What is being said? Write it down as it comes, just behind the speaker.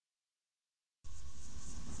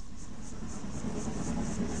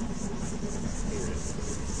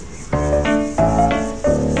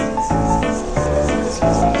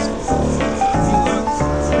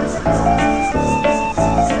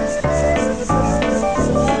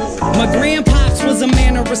My grandpops was a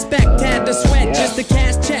man of respect, had to sweat just to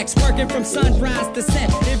cash checks, working from sunrise to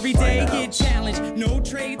set. Every day get challenged, no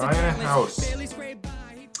trades. Buying a house.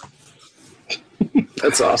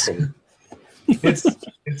 That's awesome. It's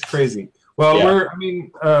crazy. Well,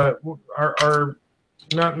 Yeah. our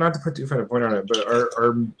not to put too fine a point on it, but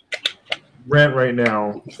our rent right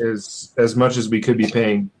now is as much as we could be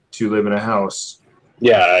paying to live in a house.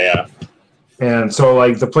 Yeah. And so,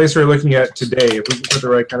 like, the place we're looking at today, if we can put the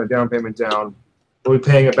right kind of down payment down, we'll be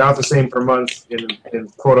paying about the same per month in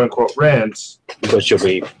quote-unquote rent. But you'll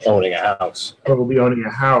be owning a house. But we'll be owning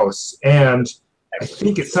a house. And I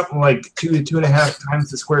think it's something like 2 to 2.5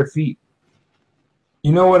 times the square feet.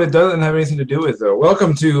 You know what it doesn't have anything to do with, though?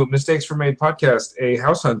 Welcome to Mistakes Were Made podcast, a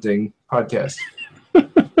house hunting podcast.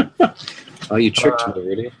 Oh, you tricked me,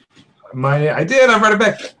 Rudy. I did. I brought it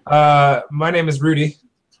back. My name is Rudy.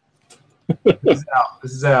 This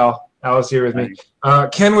is Al. Al is here with me.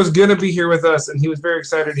 Ken was going to be here with us, and he was very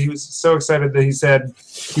excited. He was so excited that he said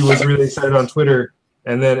he was really excited on Twitter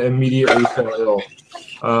and then immediately fell ill.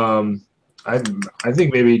 I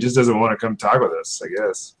think maybe he just doesn't want to come talk with us, I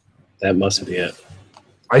guess. That must be it.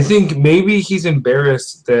 I think maybe he's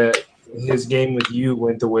embarrassed that his game with you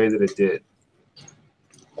went the way that it did.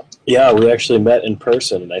 Yeah, we actually met in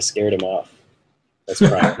person, and I scared him off. That's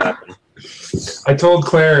probably what happened. I told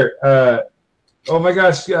Claire, oh my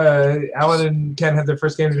gosh, Alan and Ken had their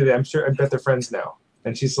first game today. I bet they're friends now.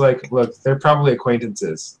 And she's like, look, they're probably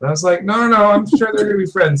acquaintances. And I was like, no, I'm sure they're going to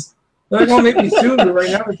be friends. They're like, well, maybe soon, but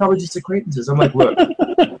right now they're probably just acquaintances. I'm like, look,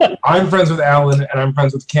 I'm friends with Alan, and I'm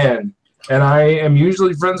friends with Ken. And I am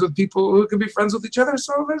usually friends with people who can be friends with each other,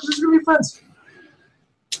 so they're just going to be friends.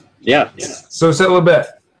 Yeah. So settle a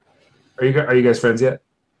bet. Are you guys friends yet?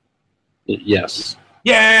 Yes.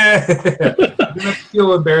 Yeah! You don't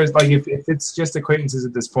feel embarrassed. Like, if it's just acquaintances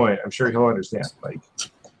at this point, I'm sure he'll understand. Like,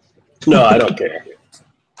 no, I don't care.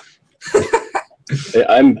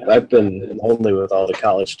 I've been lonely with all the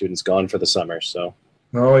college students gone for the summer, so.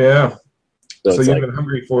 Oh, yeah. So you've like, been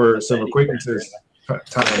hungry for some acquaintances.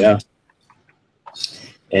 Time. Yeah.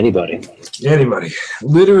 Anybody.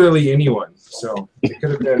 Literally anyone. So it could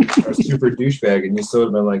have been a super douchebag, and you still would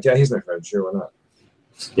have been like, yeah, he's my friend. Sure, why not?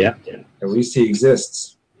 Yeah. At least he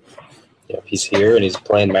exists. Yeah, he's here, and he's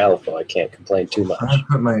playing Malifaux. I can't complain too much. I'm going to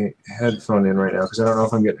put my headphone in right now because I don't know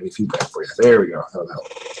if I'm getting any feedback for you. There we go. That'll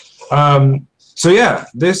help. So, yeah,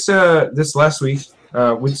 this last week,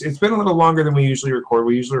 it's been a little longer than we usually record.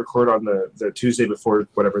 We usually record on the Tuesday before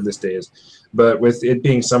whatever this day is. But with it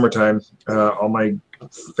being summertime, all my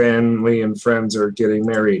family and friends are getting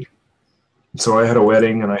married. So I had a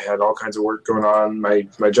wedding, and I had all kinds of work going on.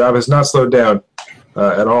 My job has not slowed down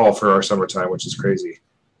at all for our summertime, which is crazy.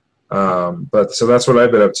 But so that's what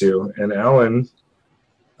I've been up to. And Alan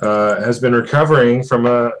has been recovering from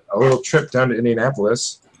a little trip down to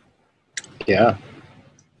Indianapolis. Yeah.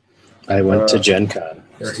 I went to Gen Con.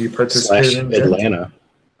 He participated in Atlanta.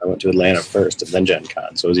 I went to Atlanta first and then Gen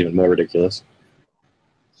Con, so it was even more ridiculous.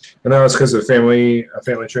 And that was because of a family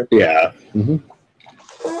trip? Yeah. Mm-hmm.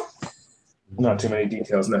 Not too many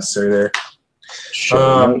details necessary there. Sure.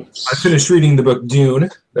 I finished reading the book Dune.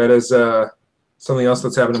 That is something else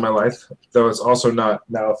that's happened in my life, though it's also not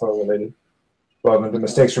Malifaux related. Welcome to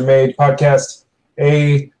Mistakes Were Made podcast,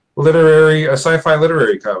 a sci-fi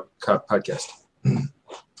literary podcast.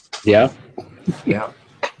 Yeah. Yeah.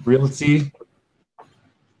 Realty.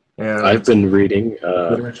 And I've been reading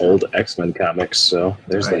old X-Men comics, so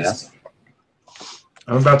there's nice. that.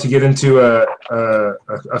 I'm about to get into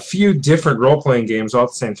a few different role-playing games all at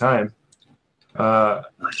the same time. I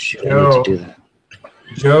need to do that.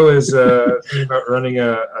 Joe is thinking about running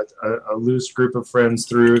a loose group of friends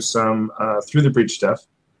through the Breach stuff.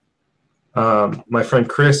 My friend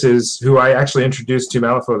Chris who I actually introduced to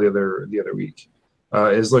Malifaux the other week,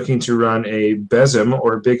 is looking to run a BESM,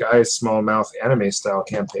 or Big Eyes Small Mouth anime style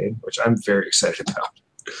campaign, which I'm very excited about.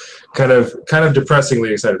 Kind of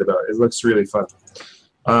depressingly excited about. It looks really fun.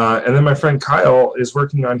 And then my friend Kyle is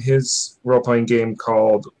working on his role-playing game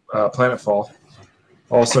called Planetfall,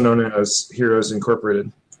 also known as Heroes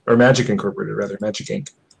Incorporated, or Magic Incorporated, rather, Magic Inc.,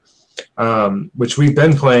 which we've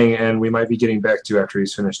been playing and we might be getting back to after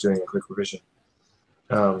he's finished doing a quick revision.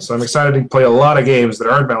 So I'm excited to play a lot of games that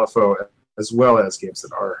aren't Malifaux, as well as games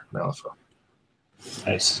that are Malifaux.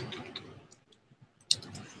 Nice.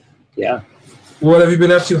 Yeah. What have you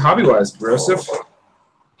been up to hobby-wise, Broseph?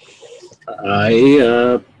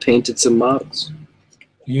 I painted some models.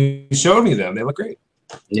 You showed me them. They look great.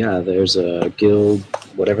 Yeah, there's a guild,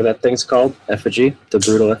 whatever that thing's called, effigy, the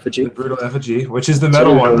brutal effigy. The brutal effigy, which is the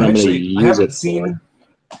metal one. Actually, I haven't seen.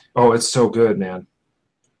 For. Oh, it's so good, man.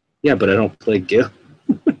 Yeah, but I don't play guild.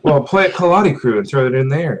 Well, play a Kaladi crew and throw it in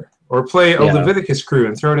there. Or play a Leviticus crew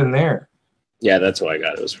and throw it in there. Yeah, that's why I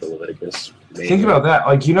got it. It was for Leviticus. Maybe. Think about that.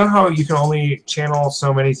 Like, you know how you can only channel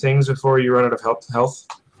so many things before you run out of health?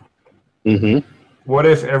 Mm-hmm. What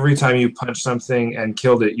if every time you punched something and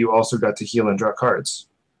killed it, you also got to heal and draw cards?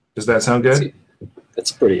 Does that sound good?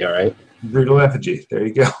 That's pretty all right. Brutal effigy. There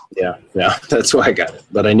you go. Yeah, that's why I got it.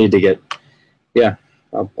 But I need to get... Yeah,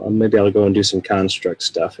 maybe I'll go and do some construct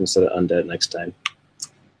stuff instead of undead next time.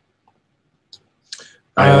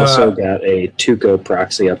 I also got a Tuco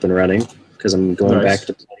proxy up and running because I'm going back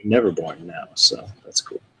to playing Neverborn now, so that's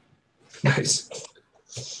cool. Nice.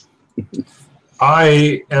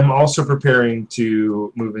 I am also preparing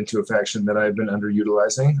to move into a faction that I've been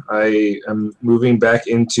underutilizing. I am moving back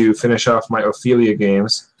into finish off my Ophelia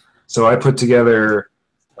games. So I put together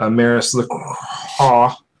Maris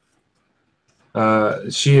LeCroix.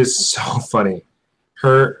 She is so funny.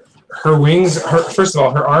 Her wings, first of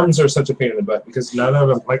all, her arms are such a pain in the butt because none of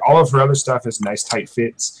them, like all of her other stuff is nice tight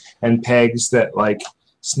fits and pegs that like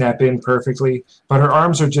snap in perfectly, but her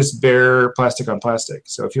arms are just bare plastic on plastic.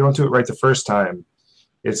 So if you don't do it right the first time,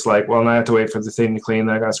 it's like, well, now I have to wait for the thing to clean,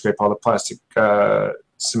 then I gotta scrape all the plastic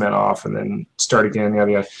cement off and then start again,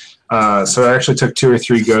 yada yada. So I actually took 2 or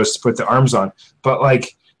 3 goes to put the arms on. But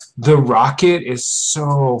like the rocket is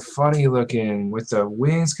so funny looking with the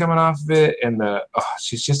wings coming off of it, and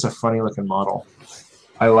she's just a funny looking model.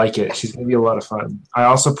 I like it. She's gonna be a lot of fun. I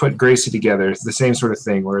also put Gracie together. It's the same sort of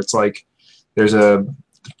thing where it's like there's a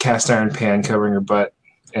cast iron pan covering her butt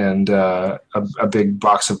and a big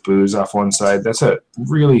box of booze off one side. That's a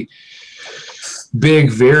really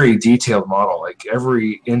big, very detailed model. Like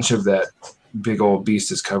every inch of that big old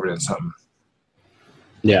beast is covered in something.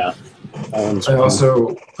 Yeah. I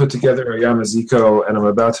also put together a Yamaziko, and I'm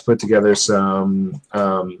about to put together some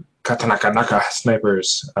Katanaka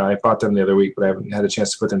snipers. I bought them the other week, but I haven't had a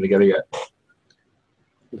chance to put them together yet.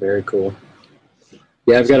 Very cool.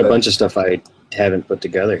 Yeah, I've got a bunch of stuff I haven't put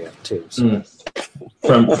together yet, too. So.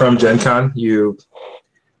 From Gen Con, you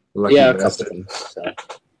lucky a couple of them. So.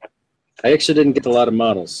 I actually didn't get a lot of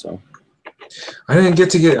models, so. I didn't get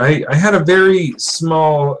to get... I had a very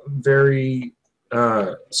small, very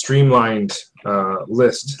streamlined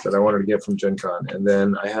list that I wanted to get from Gen Con, and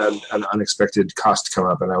then I had an unexpected cost come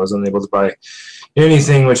up, and I was unable to buy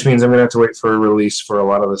anything, which means I'm going to have to wait for a release for a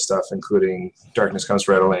lot of the stuff, including Darkness Comes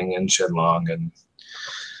Rattling and Shenlong and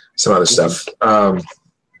some other stuff.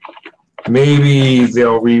 Maybe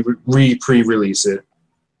they'll pre-release it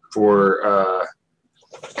for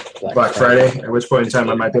Black Friday, at which point in time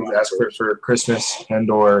I might be able to ask for it for Christmas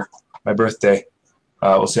and or my birthday.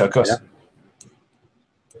 We'll see how it goes.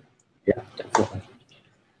 Yeah, definitely.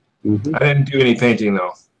 Mm-hmm. I didn't do any painting,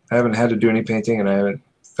 though. I haven't had to do any painting, and I haven't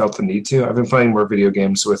felt the need to. I've been playing more video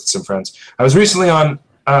games with some friends. I was recently on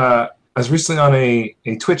a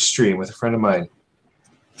Twitch stream with a friend of mine,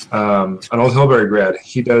 an old Hillberry grad.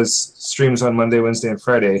 He does streams on Monday, Wednesday, and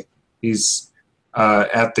Friday. He's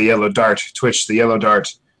at the Yellow Dart, Twitch, the Yellow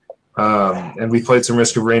Dart. And we played some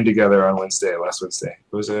Risk of Rain together on last Wednesday.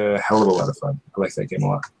 It was a hell of a lot of fun. I like that game a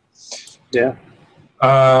lot. Yeah.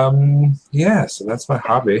 So that's my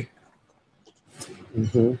hobby.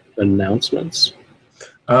 Mm-hmm. Announcements?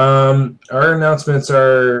 Our announcements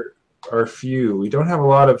are few. We don't have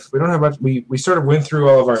much. We sort of went through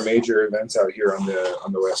all of our major events out here on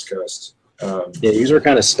the West Coast. These were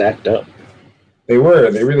kind of stacked up. They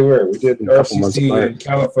really were. We did RCC and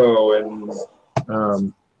Califo and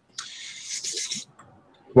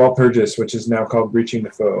Walpurgis, which is now called Breaching the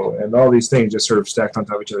Foe, and all these things just sort of stacked on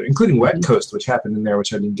top of each other, including Wet Coast, which happened in there,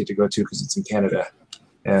 which I didn't get to go to because it's in Canada.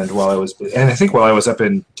 And I think while I was up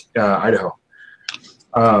in Idaho.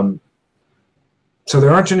 So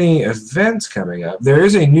there aren't any events coming up. There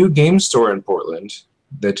is a new game store in Portland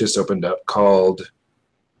that just opened up called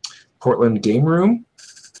Portland Game Room.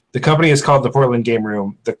 The company is called the Portland Game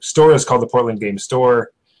Room. The store is called the Portland Game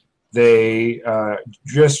Store. They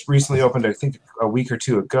just recently opened, I think, a week or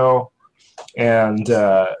two ago. And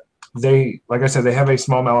they, like I said, they have a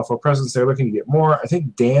small Malifaux presence. They're looking to get more. I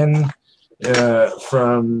think Dan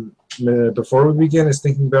from Before We Begin is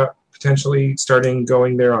thinking about potentially starting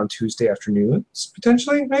going there on Tuesday afternoons,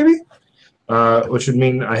 potentially, maybe. Which would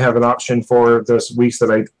mean I have an option for those weeks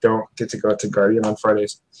that I don't get to go to Guardian on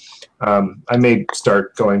Fridays. I may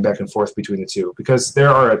start going back and forth between the two because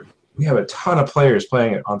we have a ton of players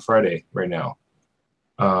playing it on Friday right now.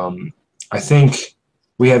 I think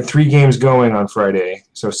we had 3 games going on Friday,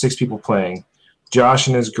 so 6 people playing. Josh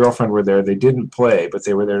and his girlfriend were there. They didn't play, but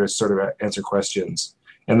they were there to sort of answer questions.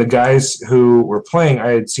 And the guys who were playing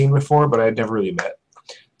I had seen before, but I had never really met.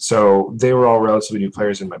 So they were all relatively new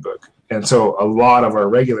players in my book. And so a lot of our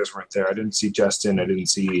regulars weren't there. I didn't see Justin. I didn't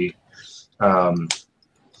see,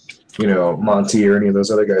 Monty or any of those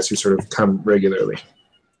other guys who sort of come regularly,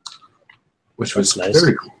 which was nice.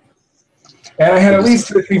 very cool. And I had at least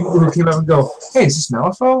 2 people who came up and go, "Hey, is this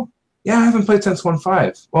Malifaux? Yeah, I haven't played since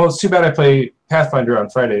 1.5. Well, it's too bad I play Pathfinder on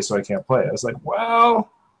Fridays, so I can't play." I was like,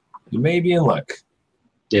 well, you may be in luck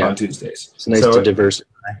on Tuesdays. It's nice to diversify.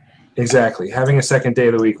 Exactly. Having a second day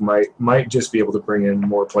of the week might just be able to bring in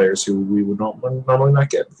more players who we would normally not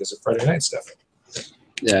get because of Friday night stuff.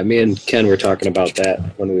 Yeah, me and Ken were talking about that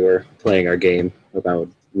when we were playing our game, about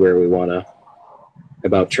where we want to,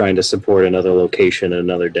 about trying to support another location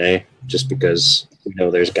another day, just because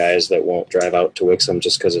there's guys that won't drive out to Wixom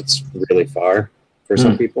just because it's really far for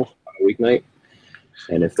some people on a weeknight.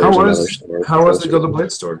 And if there's another store. How was the Gilded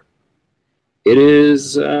Blade store? It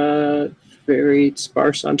is very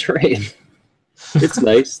sparse on terrain. It's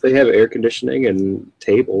nice. They have air conditioning and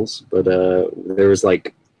tables, but there was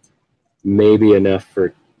like maybe enough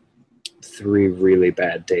for 3 really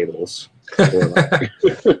bad tables.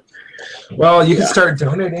 Well, you can start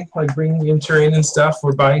donating, like bringing in terrain and stuff.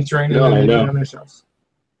 We're buying terrain and donating on their shelves.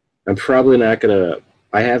 I'm probably not gonna.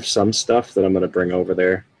 I have some stuff that I'm gonna bring over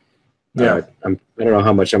there. Yeah, I don't know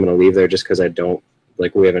how much I'm gonna leave there, just because I don't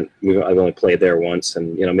like. I've only played there once,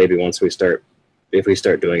 and maybe once if we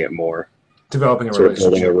start doing it more, developing a sort of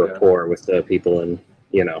relationship, building a rapport with the people, and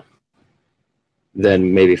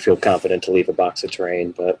then maybe feel confident to leave a box of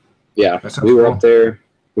terrain. But yeah, we were up there.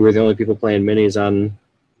 We were the only people playing minis on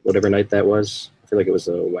whatever night that was. I feel like it was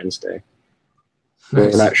a Wednesday.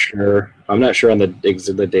 Nice. We're not sure. I'm not sure on the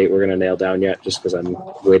date we're going to nail down yet, just because I'm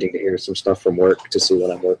waiting to hear some stuff from work to see when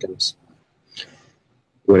I'm working,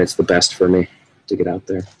 when it's the best for me to get out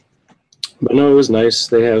there. But no, it was nice.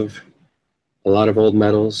 They have a lot of old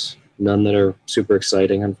medals, none that are super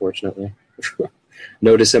exciting, unfortunately.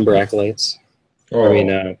 No December Acolytes. Oh. I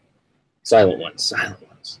mean, silent ones.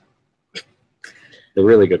 The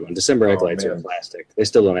really good one. December Acolytes are plastic. They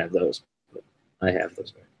still don't have those. But I have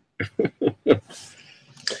those.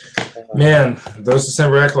 Man, those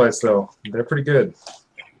December Acolytes, though, they're pretty good.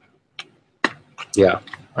 Yeah.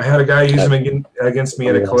 I had a guy use them against me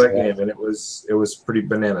at a collect game, and it was pretty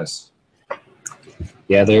bananas.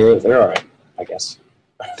 Yeah, they're all right, I guess.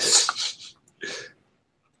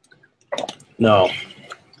 No,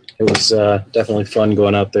 it was definitely fun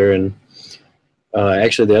going out there. And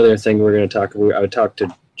actually, the other thing we're going to talk about, I would talk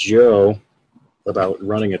to Joe about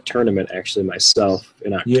running a tournament, actually, myself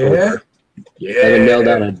in October. Yeah. I haven't nailed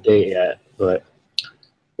down a date yet, but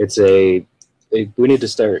it's we need to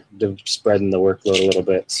start spreading the workload a little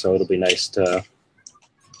bit, so it'll be nice to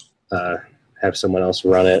have someone else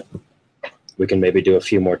run it. We can maybe do a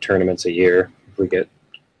few more tournaments a year if we get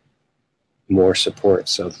more support.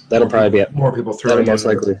 So that'll probably be at more people that'll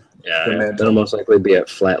most likely be at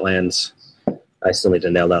Flatlands. I still need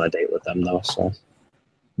to nail down a date with them though. So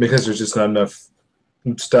because there's just not enough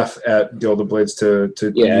stuff at Gilded Blades to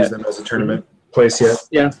use them as a tournament place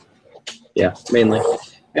yet. Yeah, mainly.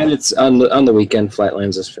 And it's on the weekend.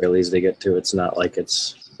 Flatlands is fairly easy to get to. It's not like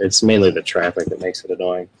it's mainly the traffic that makes it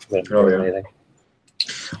annoying. Anything.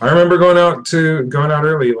 I remember going out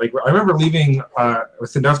early. Like I remember leaving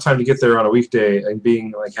with enough time to get there on a weekday and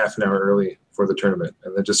being like half an hour early for the tournament,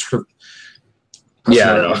 and then just sort of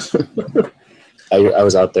I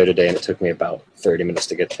was out there today, and it took me about 30 minutes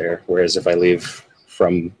to get there. Whereas if I leave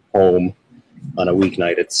from home on a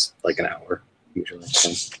weeknight, it's like an hour usually. So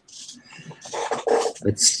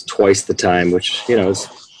it's twice the time, which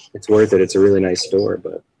it's worth it. It's a really nice store,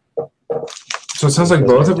 but. So it sounds like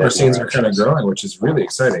both of our scenes are kind of growing, which is really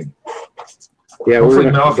exciting. Yeah, hopefully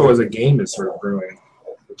Malifaux as a game is sort of growing.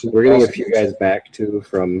 We're getting a few guys back too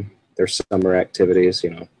from their summer activities,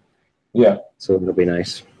 Yeah. So it'll be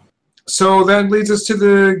nice. So that leads us to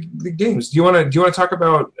the games. Do you want to talk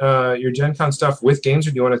about your Gen Con stuff with games, or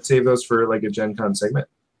do you want to save those for like a Gen Con segment?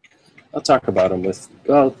 I'll talk about them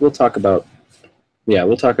we'll talk about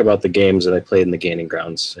the games that I played in the Gaining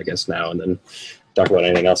Grounds, I guess now, and then talk about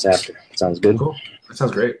anything else after. Sounds good? Cool. That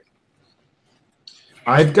sounds great.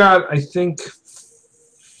 I've got, I think,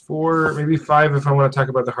 4, maybe 5 if I want to talk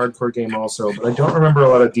about the hardcore game also, but I don't remember a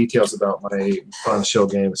lot of details about my Fun Shill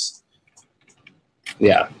games.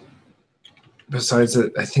 Yeah. Besides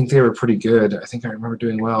that, I think they were pretty good. I think I remember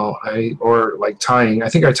doing well. Tying. I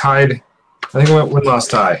think I tied. I think I went win-loss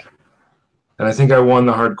tie. And I think I won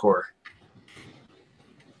the hardcore.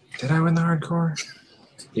 Did I win the hardcore?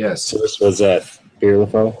 Yes. So this was at Beer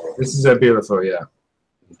LaFoe? This is at Beer LaFoe, yeah.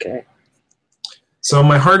 Okay. So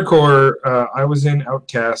my hardcore, I was in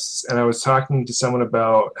Outcasts, and I was talking to someone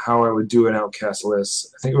about how I would do an Outcast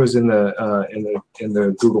list. I think it was in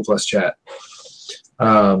the Google Plus chat.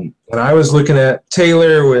 And I was looking at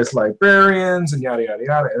Taylor with librarians and yada yada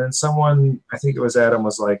yada, and then someone, I think it was Adam,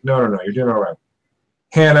 was like, "No, you're doing all right.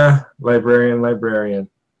 Hannah, librarian,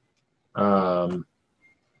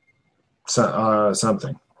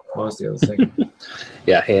 something. What was the other thing?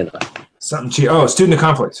 Yeah, Hannah. Something cheap. Oh, student of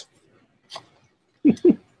conflict."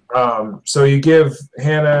 So you give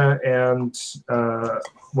Hannah and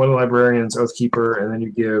one of the librarians Oathkeeper, and then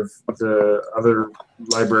you give the other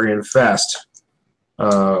librarian Fast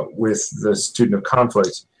with the student of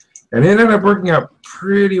conflict, and it ended up working out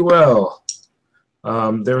pretty well.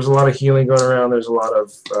 There was a lot of healing going around. There's a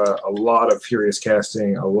lot of furious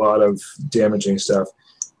casting, a lot of damaging stuff,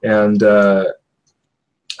 and I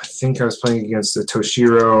think I was playing against the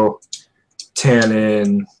Toshiro,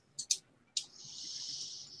 Tannen,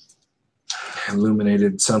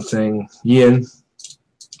 Illuminated something, Yin,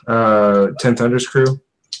 10 Thunders crew,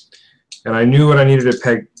 and I knew what I needed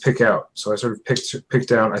to pick out, so I sort of picked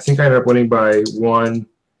down. I think I ended up winning by 1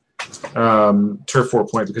 turf war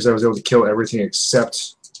point because I was able to kill everything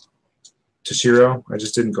except Toshiro. I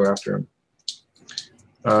just didn't go after him.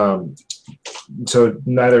 So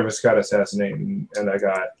neither of us got assassinated, and I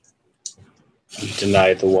got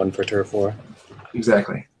denied the 1 for turf war.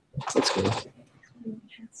 Exactly. That's good.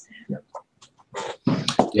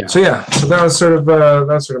 Yeah. So that was sort of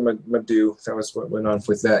my due. That was what went on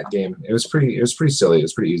with that game. It was pretty silly. It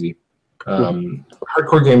was pretty easy.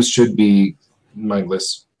 Hardcore games should be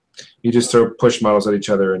mindless. You just push models at each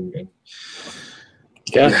other and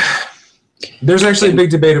yeah. There's actually a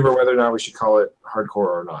big debate over whether or not we should call it hardcore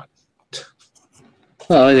or not.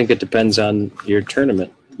 Well, I think it depends on your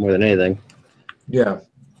tournament more than anything. Yeah.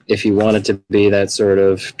 If you want it to be that sort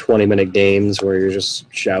of 20-minute games where you're just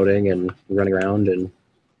shouting and running around, and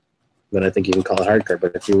then I think you can call it hardcore.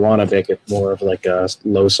 But if you want to make it more of like a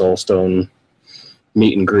low soulstone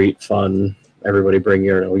meet and greet, fun, everybody bring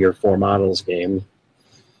your 4 models game,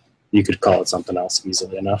 you could call it something else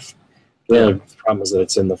easily enough. The only problem is that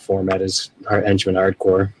it's in the format is Henchman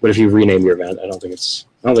Hardcore. But if you rename your event, I don't think it's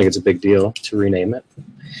a big deal to rename it.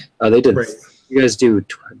 They did. Right. Do you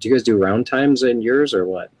guys do round times in yours or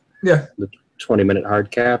what? Yeah. The 20-minute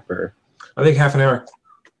hard cap, or I think half an hour.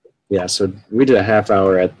 Yeah, so we did a half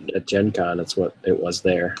hour at Gen Con. That's what it was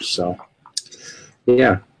there. So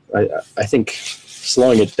yeah, I think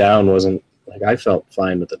slowing it down wasn't like, I felt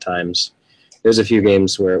fine with the times. There's a few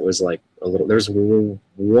games where it was like a little. There's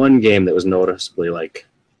one game that was noticeably like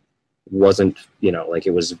wasn't, like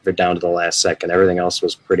it was down to the last second. Everything else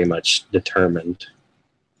was pretty much determined,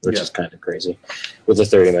 which is kind of crazy with the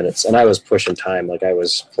 30 minutes. And I was pushing time, like I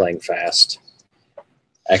was playing fast.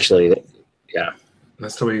 Actually, yeah.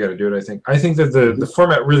 That's the way you got to do it, I think. I think that the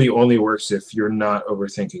format really only works if you're not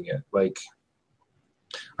overthinking it. Like,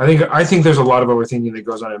 I think there's a lot of overthinking that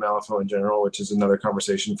goes on in Malifaux in general, which is another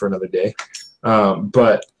conversation for another day.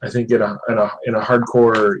 But I think in a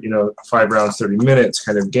hardcore, 5 rounds, 30 minutes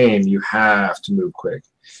kind of game, you have to move quick.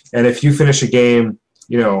 And if you finish a game,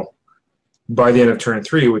 by the end of turn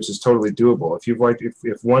 3, which is totally doable.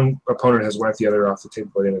 If one opponent has wiped the other off the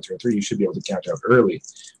table by the end of turn 3, you should be able to count out early,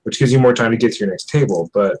 which gives you more time to get to your next table.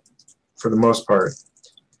 But for the most part,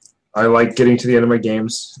 I like getting to the end of my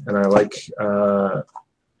games, and I like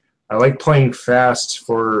playing fast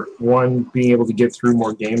for being able to get through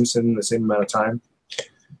more games in the same amount of time.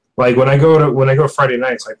 Like when I go Friday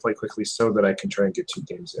nights, I play quickly so that I can try and get 2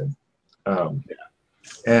 games in.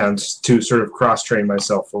 And to sort of cross-train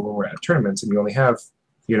myself for when we're at tournaments, and you only have,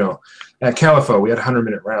 at Califo, we had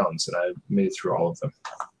 100-minute rounds, and I made it through all of them.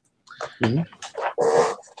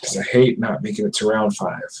 Because I hate not making it to round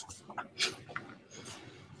 5.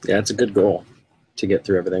 Yeah, it's a good goal to get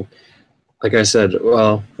through everything. Like I said,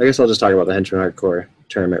 well, I guess I'll just talk about the Henchman Hardcore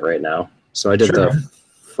tournament right now. So I did the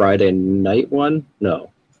Friday night one?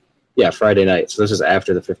 No. Yeah, Friday night. So this is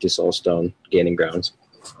after the 50 Soulstone Gaining Grounds.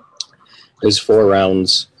 It was 4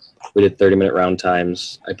 rounds. We did 30-minute round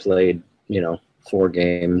times. I played, 4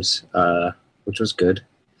 games, which was good.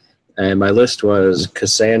 And my list was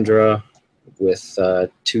Cassandra with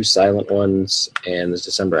 2 Silent Ones and the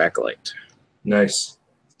December Acolyte. Nice.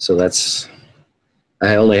 So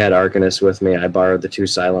I only had Arcanist with me. I borrowed the 2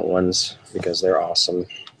 Silent Ones because they're awesome.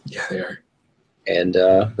 Yeah, they are. And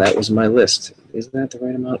that was my list. Isn't that the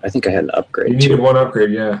right amount? I think I had an upgrade. You needed 1 upgrade,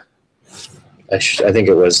 yeah. I think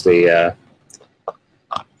it was the...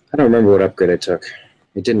 I don't remember what upgrade I took.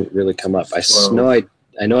 It didn't really come up. I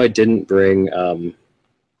know I didn't bring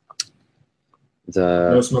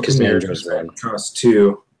the Cassandra's one. Cost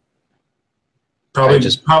 2.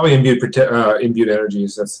 Probably imbued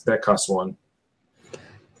energies. That costs 1.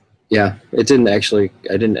 Yeah, it didn't actually.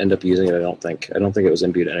 I didn't end up using it. I don't think it was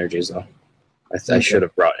imbued energies though. I should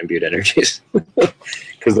have brought imbued energies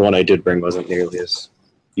because the one I did bring wasn't nearly as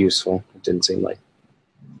useful. It didn't seem like.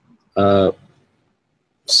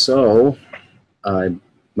 So,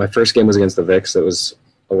 my first game was against the Vix. That was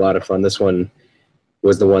a lot of fun. This one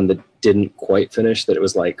was the one that didn't quite finish. That it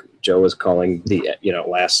was like Joe was calling the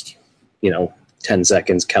last 10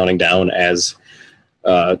 seconds counting down as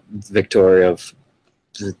victory of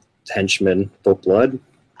the henchman, Blood,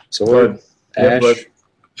 Sword, Ash. Yeah, Blood.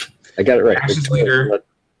 I got it right. Ash is leader.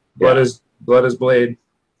 Blood is Blade.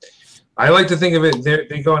 I like to think of it.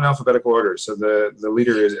 They go in alphabetical order. So the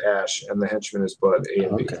leader is Ash, and the henchman is Blood. A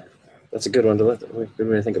and B. Okay, that's a good one good way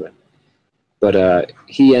to think of it. But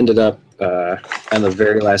he ended up on the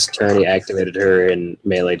very last turn. He activated her and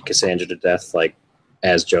meleeed Cassandra to death, like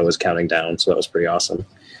as Joe was counting down. So that was pretty awesome,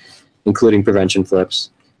 including prevention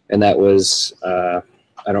flips. And that was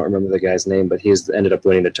I don't remember the guy's name, but he ended up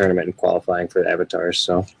winning the tournament and qualifying for the avatars.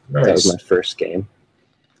 So nice. That was my first game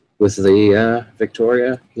with the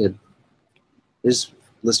Victoria. His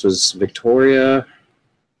list was Victoria.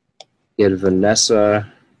 He had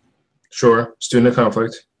Vanessa. Sure, student of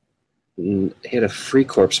conflict. He had a Free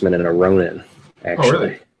Corpsman and a Ronin, actually. Oh,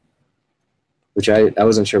 really? Which I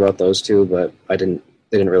wasn't sure about those two, but they didn't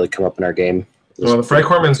really come up in our game. Well, the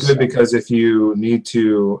Freikorpsman's good because if you need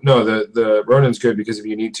to... No, the Ronin's good because if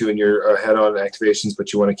you need to and you're ahead on activations,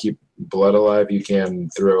 but you want to keep Blood alive, you can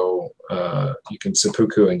throw... you can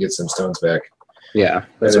seppuku and get some stones back. Yeah.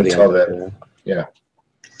 That's what he ended up doing. Yeah.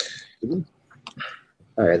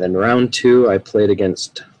 All right, then round 2, I played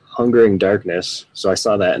against Hungering Darkness. So I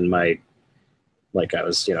saw that in my... Like, I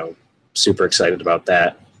was, super excited about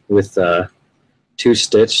that. With 2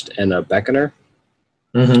 Stitched and a Beckoner.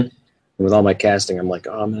 Mm-hmm. And with all my casting, I'm like,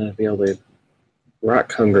 I'm going to be able to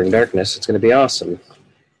rock Hungering Darkness. It's going to be awesome.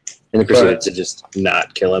 And the proceeded to just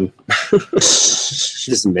not kill him.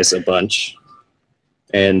 Just miss a bunch.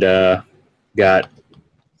 And got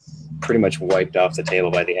pretty much wiped off the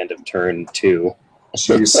table by the end of turn 2.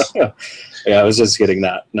 Jeez. Yeah, I was just getting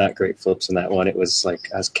not great flips in that one. It was like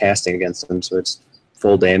I was casting against him, so it's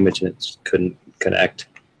full damage and it couldn't connect.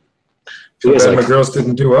 Too bad my girls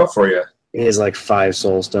didn't do well for you. He has like 5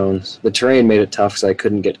 soul stones. The terrain made it tough because I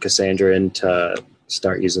couldn't get Cassandra in to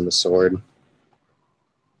start using the sword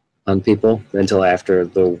on people until after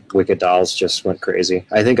the Wicked Dolls just went crazy.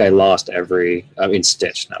 I think I lost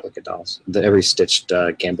Stitched, not Wicked Dolls. Every Stitched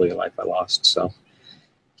Gamble Your Life I lost, so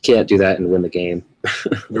you can't do that and win the game.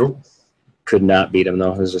 Nope. Could not beat him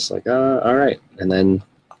though. It was just like, all right. And then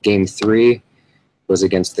game 3 was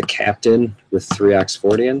against the Captain with 3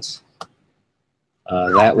 Oxfordians.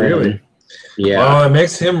 That really? One, yeah. Well, it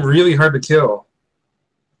makes him really hard to kill.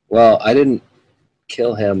 Well, I didn't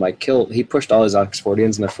kill him. He pushed all his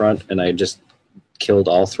Oxfordians in the front, and I just killed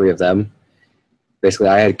all 3 of them. Basically,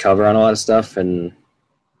 I had cover on a lot of stuff, and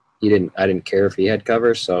I didn't care if he had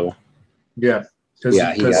cover, so... Yeah,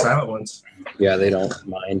 because silent ones. Yeah, they don't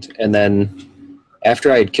mind. And then,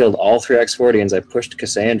 after I had killed all 3 Oxfordians, I pushed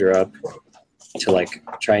Cassandra up to, like,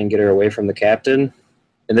 try and get her away from the Captain.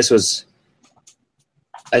 And this was...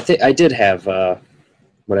 I think I did have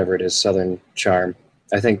whatever it is, Southern Charm.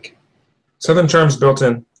 I think Southern Charm's built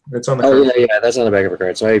in. It's on the card. Oh yeah, that's on the back of a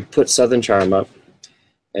card. So I put Southern Charm up,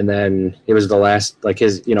 and then it was the last. Like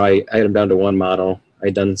his, I had him down to 1 model.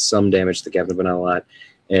 I'd done some damage to the Captain, but not a lot.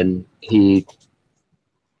 And he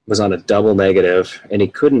was on a double negative, and he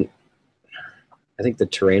couldn't. I think the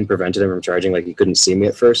terrain prevented him from charging. Like he couldn't see me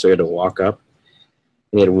at first, so he had to walk up.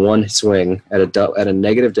 And he had 1 swing at a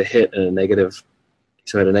negative to hit and a negative.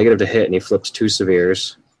 So I had a negative to hit, and he flipped 2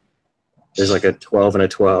 severes. There's like a 12 and a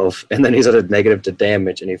 12, and then he's at a negative to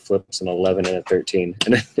damage, and he flips an 11 and a 13,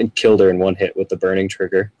 and killed her in 1 hit with the burning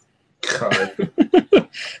trigger. God.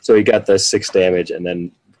 So he got the 6 damage, and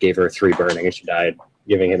then gave her 3 burning, and she died,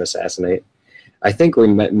 giving him assassinate. I think we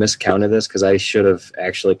miscounted this because I should have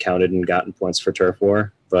actually counted and gotten points for Turf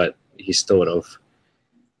War, but he still would have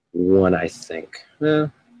won, I think.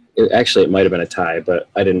 It might have been a tie, but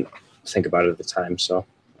I didn't think about it at the time, so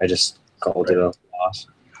I just called it a loss.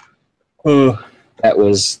 That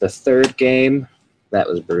was the 3rd game. That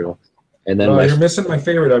was brutal. And then you're missing my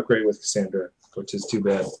favorite upgrade with Cassandra, which is too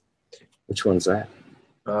bad. Which one's that?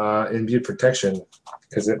 Imbued Protection,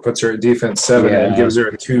 because it puts her at defense 7 and gives her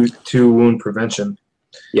a 2 wound prevention.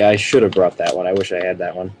 Yeah, I should have brought that one. I wish I had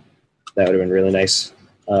that one. That would have been really nice.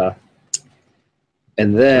 And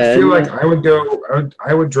then I feel like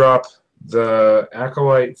I would drop the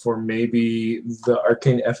Acolyte for maybe the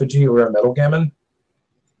Arcane Effigy or a Metal Gammon.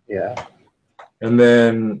 Yeah. and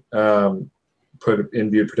then put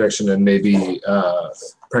imbued protection and maybe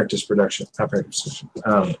practice production, not practice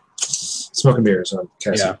production, smoke and mirrors on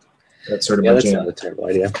Cassie. Yeah. That's sort of Yeah, my that's jam. not a terrible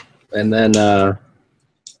idea. And then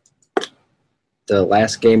the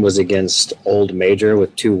last game was against Old Major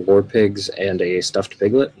with 2 War Pigs and a Stuffed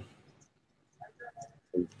Piglet.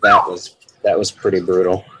 That was pretty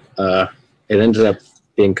brutal. It ended up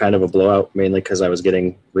being kind of a blowout, mainly because I was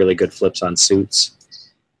getting really good flips on suits.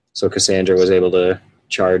 So Cassandra was able to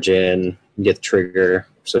charge in, get the trigger,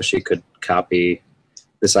 so she could copy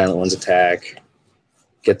the Silent One's attack,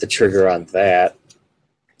 get the trigger on that.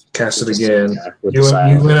 Cast it again. With You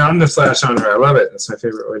went on the Slash on her. I love it. That's my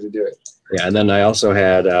favorite way to do it. Yeah, and then I also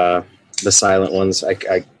had the Silent Ones.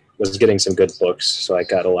 I was getting some good books, so I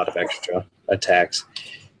got a lot of extra attacks.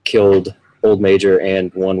 Killed Old Major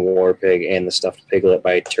and 1 War Pig and the Stuffed Piglet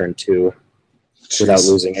by turn 2 without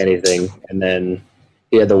losing anything. And then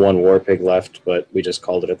he had the 1 War Pig left, but we just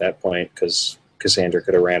called it at that point because Cassandra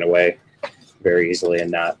could have ran away very easily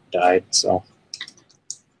and not died. So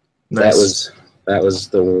nice. That was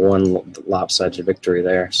the one lopsided victory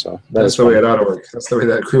there. So that's the way it ought to work. That's the way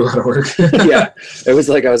that crew ought to work. Yeah, it was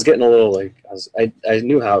like I was getting a little like I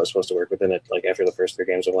knew how it was supposed to work, but then like after the first 3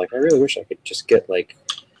 games, I'm like, I really wish I could just get like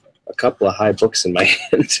a couple of high books in my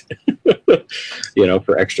hand,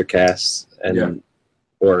 for extra casts and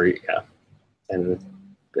and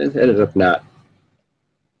it ended up not.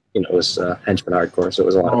 It was Henchman Hardcore, so it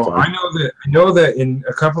was a lot of fun. I know that in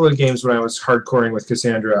a couple of games when I was hardcoring with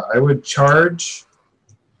Cassandra, I would charge.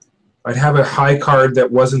 I'd have a high card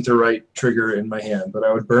that wasn't the right trigger in my hand, but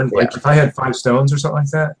I would burn, like if I had 5 stones or something like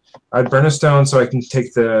that, I'd burn a stone so I can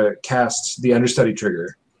take the understudy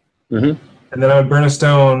trigger. Mm-hmm. And then I would burn a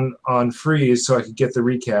stone on freeze so I could get the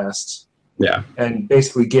recast. Yeah. And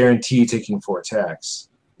basically guarantee taking 4 attacks.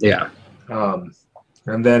 Yeah.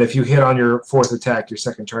 And then if you hit on your 4th attack, your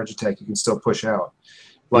second charge attack, you can still push out.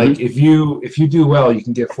 Like if you do well, you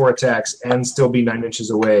can get 4 attacks and still be 9 inches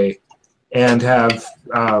away and have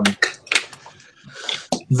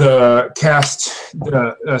the cast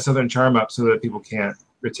the Southern Charm up so that people can't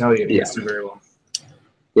retaliate against it very well.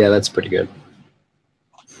 Yeah, that's pretty good.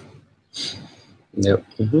 Yep.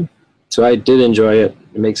 Mm-hmm. So I did enjoy it.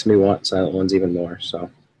 It makes me want Silent Ones even more. So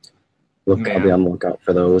I'll be on the lookout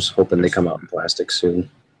for those, hoping they come out in plastic soon.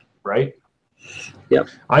 Right? Yep.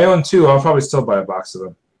 I own 2. I'll probably still buy a box of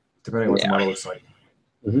them, depending on what the model looks like.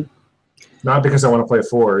 Mm-hmm. Not because I want to play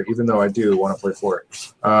 4, even though I do want to play 4,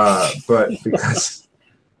 but because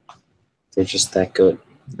they're just that good.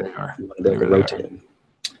 They are. They're rotating.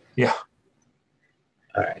 Yeah.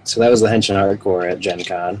 All right. So that was the Henshin Hardcore at Gen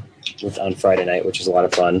Con on Friday night, which is a lot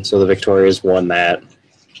of fun. So the Victorias won that.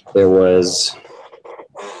 There was,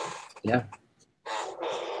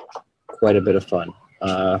 quite a bit of fun.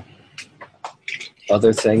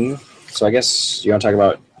 Other thing, so I guess you want to talk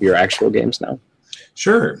about your actual games now?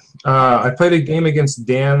 Sure. I played a game against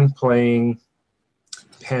Dan playing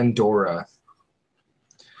Pandora.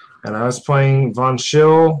 And I was playing Von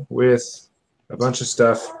Schill with a bunch of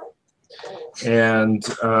stuff. And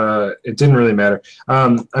it didn't really matter.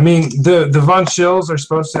 The Von Schills are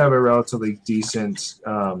supposed to have a relatively decent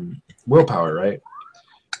willpower, right?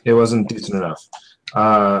 It wasn't decent enough.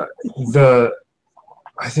 I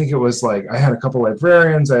think it was like I had a couple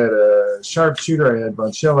librarians, I had a sharpshooter, I had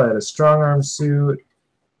Von Schill, I had a strong arm suit,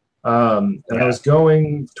 and I was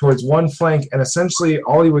going towards one flank, and essentially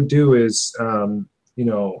all he would do is,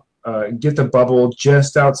 get the bubble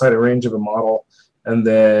just outside of range of a model, and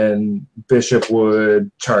then Bishop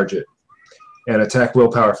would charge it and attack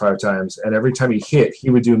willpower 5 times, and every time he hit, he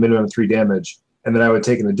would do a minimum 3 damage. And then I would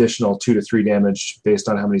take an additional 2 to 3 damage based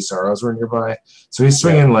on how many sorrows were nearby. So he's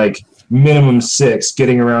swinging like minimum 6,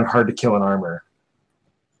 getting around hard to kill in armor.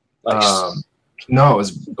 Nice. No,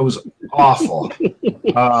 it was awful.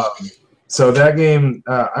 So that game,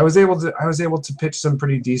 I was able to pitch some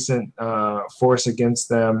pretty decent force against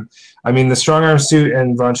them. I mean, the strong arm suit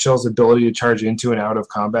and Von Schill's ability to charge into and out of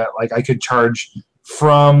combat, like I could charge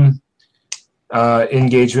from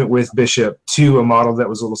engagement with Bishop to a model that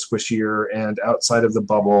was a little squishier and outside of the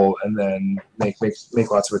bubble, and then make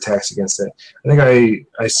lots of attacks against it. I think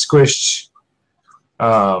I squished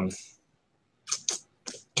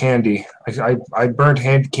Candy. I burnt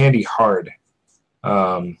Candy hard,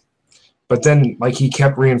 but then like he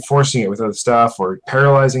kept reinforcing it with other stuff or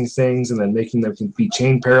paralyzing things and then making them be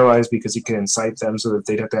chain paralyzed because he could incite them so that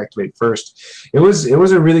they'd have to activate first. It was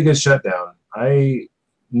a really good shutdown. I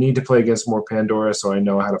need to play against more Pandora so I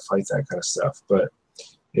know how to fight that kind of stuff, but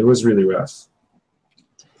it was really rough.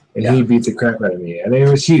 and he beat the crap out of me. And it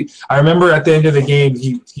was I remember at the end of the game,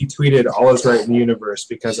 he tweeted, "All is right in the universe,"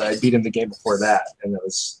 because I beat him the game before that, and it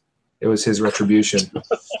was his retribution.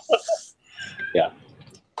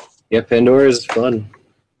 Yeah, Pandora is fun.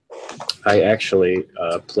 I actually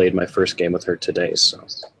played my first game with her today. So.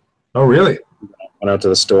 Oh, really? Went out to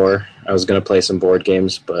the store. I was going to play some board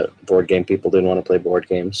games, but board game people didn't want to play board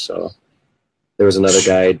games, so there was another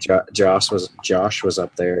guy. Josh was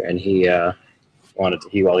up there, and he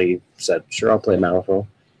said, "Sure, I'll play Malifaux."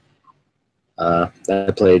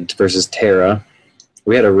 I played versus Terra.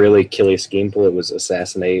 We had a really killy scheme pool. It was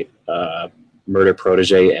assassinate, murder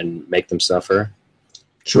protege, and make them suffer.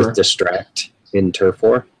 Sure. With distract in Turf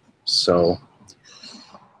War. So,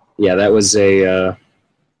 yeah, that was a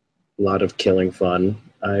lot of killing fun.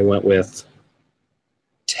 I went with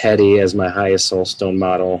Teddy as my highest soulstone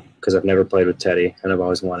model because I've never played with Teddy and I've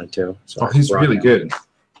always wanted to. So he's really good.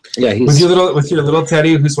 Yeah, he's with your little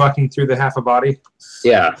Teddy who's walking through the half a body.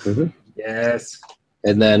 Yeah. Mm-hmm. Yes.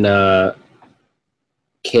 And then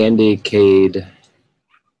Candy, Cade,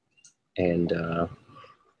 and a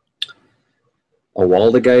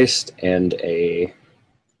Waldegeist and a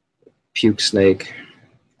Puke Snake,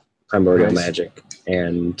 Primordial Magic,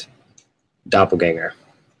 and Doppelganger.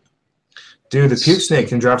 Dude, the Puke Snake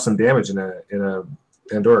can drop some damage in a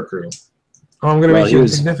Pandora crew. Oh, I'm going to make you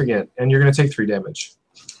insignificant, and you're going to take 3 damage.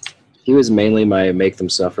 He was mainly my make them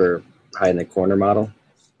suffer hide in the corner model.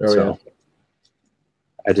 Oh, yeah.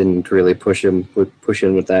 I didn't really push in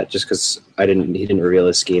with that just because he didn't reveal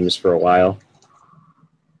his schemes for a while.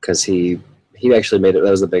 Because he actually made it.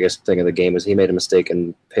 That was the biggest thing of the game, was he made a mistake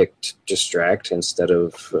and picked Distract instead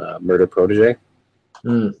of Murder Protege.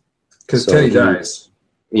 Because Teddy dies.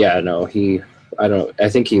 Yeah, no, I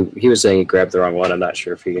think he was saying he grabbed the wrong one. I'm not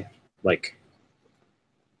sure if he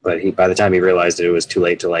but by the time he realized it was too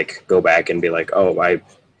late to go back and be like, oh, I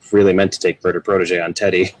really meant to take Murder Protege on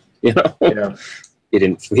Teddy. Yeah. He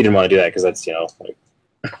didn't want to do that because that's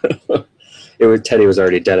Teddy was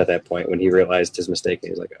already dead at that point when he realized his mistake. And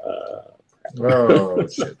he was like, oh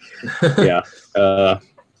shit. Yeah.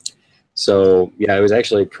 So yeah, it was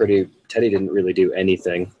actually Teddy didn't really do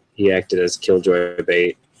anything. He acted as Killjoy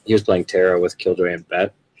bait. He was playing Terra with Killjoy and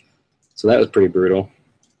Bet. So that was pretty brutal.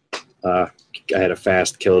 I had a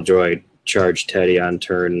fast Killjoy charge Teddy on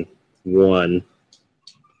turn 1.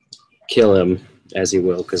 Kill him as he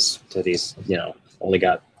will, because Teddy's, only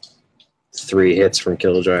got 3 hits from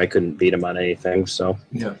Killjoy. I couldn't beat him on anything. So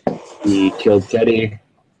yeah, he killed Teddy,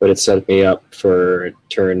 but it set me up for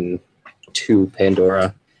turn 2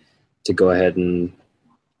 Pandora to go ahead and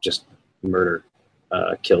just murder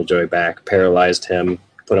Killjoy back, paralyzed him,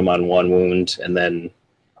 put him on 1 wound, and then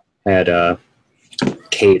had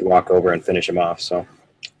Kate walk over and finish him off. So,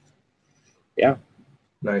 yeah,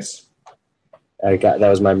 nice. I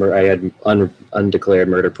had undeclared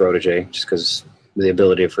Murder Protege just because the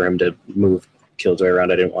ability for him to move Killjoy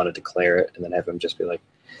around. I didn't want to declare it and then have him just be like,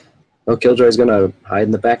 "Oh, Killjoy's gonna hide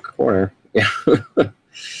in the back corner," yeah,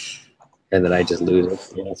 and then I just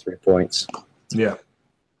lose it, 3 points. Yeah.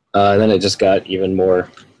 And then it just got even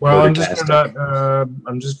more. Well, I'm just gonna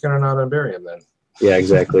not unbury him then. Yeah,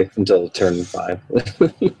 exactly. Until turn 5.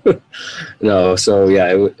 No, so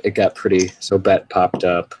yeah, it got pretty. So Bet popped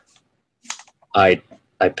up. I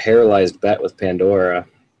paralyzed Bet with Pandora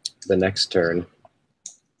the next turn,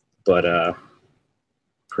 but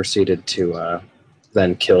proceeded to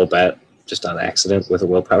then kill Bet just on accident with a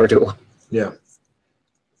willpower duel. Yeah.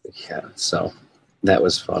 Yeah. So that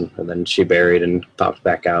was fun, and then she buried and popped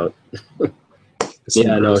back out.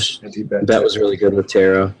 Yeah, no, Bet was really good with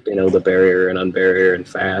Terra, being able to barrier and unbarrier and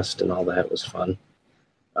fast and all that was fun.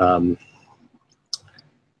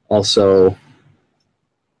 Also,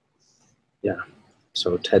 yeah,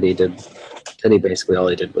 so Teddy basically all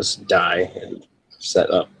he did was die and set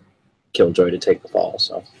up Killjoy to take the fall,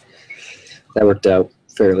 so that worked out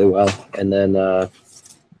fairly well. And then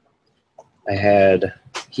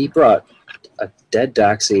he brought a dead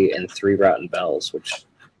Doxy and 3 Rotten Bells, which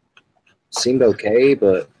seemed okay,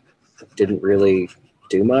 but didn't really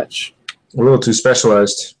do much. A little too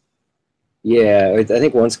specialized. Yeah, I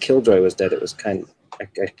think once Killjoy was dead, it was kind of, I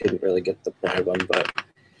didn't really get the point of them, but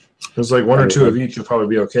it was like 1 or 2 of each would probably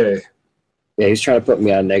be okay. Yeah, he's trying to put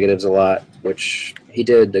me on negatives a lot, which he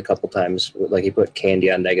did a couple times. Like, he put Candy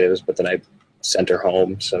on negatives, but then I sent her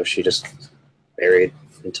home, so she just buried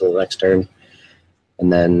until the next turn. And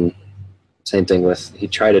then same thing with, he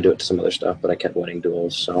tried to do it to some other stuff, but I kept winning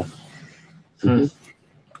duels, so.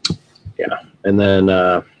 Yeah, and then,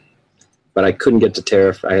 but I couldn't get to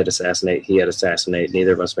Terra. I had Assassinate. He had Assassinate.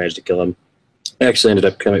 Neither of us managed to kill him. I actually ended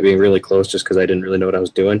up kind of being really close just because I didn't really know what I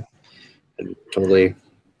was doing. And totally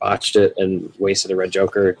botched it and wasted a red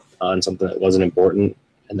joker on something that wasn't important.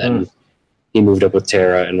 And then he moved up with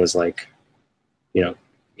Terra and was like,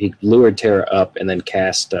 he lured Terra up and then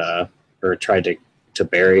cast or tried to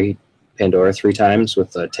bury Pandora 3 times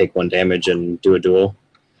with take 1 damage and do a duel.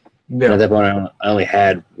 Yeah. And at that point, I only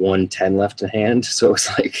had 1/10 left in hand, so it was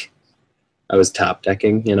like I was top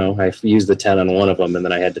decking. I used the 10 on one of them, and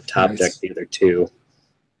then I had to top deck the other 2.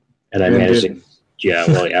 And I managed to.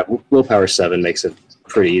 Yeah, willpower 7 makes it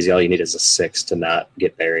pretty easy. All you need is a 6 to not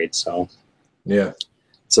get buried. So yeah,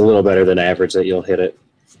 it's a little better than average that you'll hit it.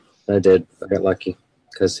 And I did. I got lucky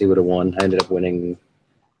because he would have won. I ended up winning.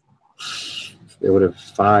 It would have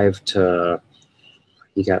 5 to.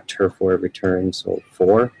 He got turf war every turn, so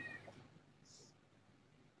 4.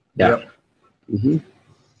 Yeah. Yep. Mm-hmm.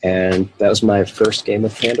 And that was my first game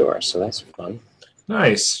with Pandora, so that's fun.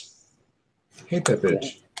 Nice. Hate that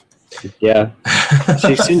bitch. Yeah.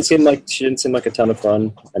 She didn't seem like a ton of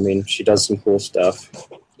fun. I mean, she does some cool stuff.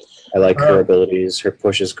 I like her abilities. Her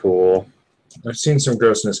push is cool. I've seen some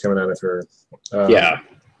grossness coming out of her. Yeah.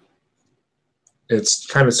 It's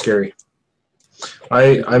kind of scary.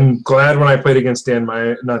 I'm glad when I played against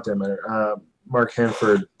Mark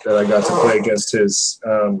Hanford that I got to play against his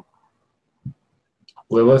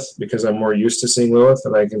Lilith, because I'm more used to seeing Lilith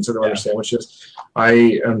and I can sort of understand what she is.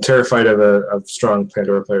 I am terrified of strong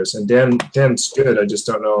Pandora players, and Dan's good. I just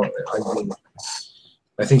don't know.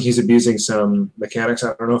 I think he's abusing some mechanics.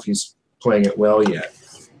 I don't know if he's playing it well yet.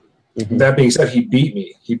 Mm-hmm. That being said, he beat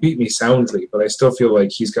me. He beat me soundly, but I still feel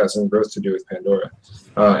like he's got some growth to do with Pandora.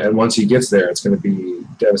 And once he gets there, it's going to be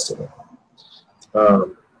devastating.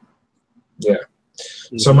 Yeah.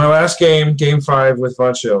 So my last game, Game 5 with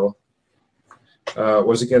Von Schill,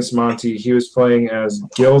 was against Monty. He was playing as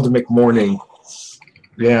Guild McMorning,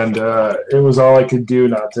 and it was all I could do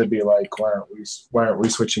not to be like, why aren't we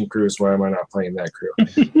switching crews? Why am I not playing that crew?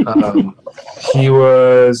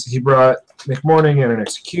 He brought McMorning and an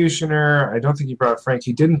Executioner. I don't think he brought Frank.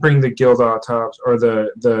 He didn't bring the Guild Autops or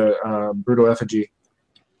the Brutal Effigy,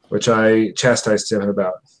 which I chastised him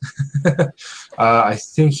about. I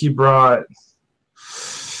think he brought.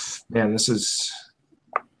 Man, this is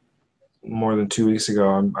more than 2 weeks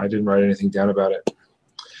ago. I didn't write anything down about it.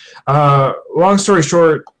 Long story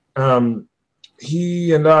short,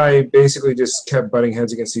 he and I basically just kept butting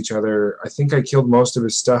heads against each other. I think I killed most of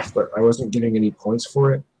his stuff, but I wasn't getting any points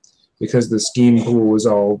for it because the scheme pool was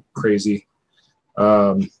all crazy.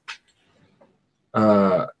 And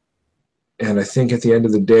I think at the end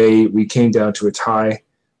of the day, we came down to a tie.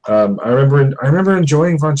 I remember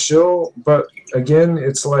enjoying Von Schill, but again,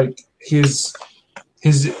 it's like his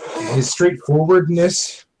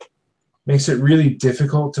straightforwardness makes it really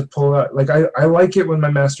difficult to pull out. Like I like it when my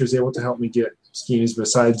master is able to help me get schemes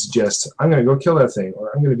besides just I'm going to go kill that thing or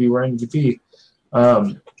I'm going to be where I need to be.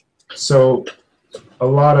 So a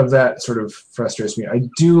lot of that sort of frustrates me. I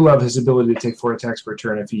do love his ability to take 4 attacks per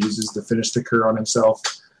turn if he uses the finish the cur on himself.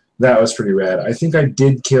 That was pretty rad. I think I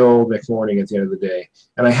did kill McMorning at the end of the day,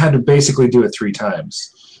 and I had to basically do it 3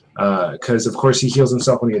 times because, of course, he heals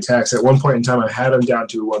himself when he attacks. At one point in time, I had him down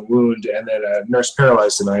to 1 wound, and then a nurse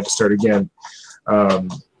paralyzed him, and I had to start again.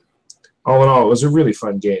 All in all, it was a really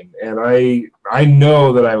fun game, and I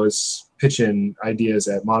know that I was pitching ideas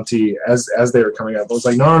at Monty as they were coming up. I was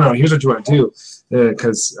like, no, here's what you want to do,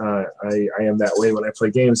 because I am that way when I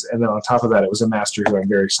play games. And then on top of that, it was a master who I'm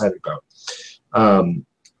very excited about.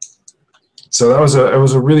 So it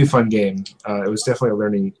was a really fun game. It was definitely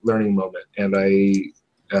a learning moment, and I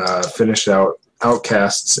finished out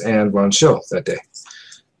Outcasts and Von Schill that day,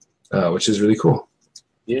 which is really cool.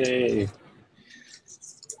 Yay!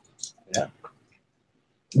 Yeah.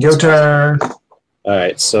 Your turn. All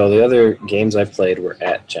right. So the other games I played were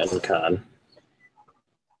at Gen Con.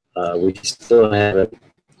 We still haven't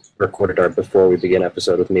recorded our before we begin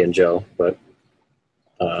episode with me and Joe, but.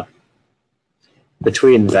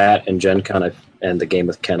 Between that and Gen Con and the game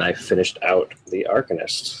with Ken, I finished out the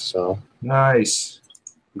Arcanist. So nice.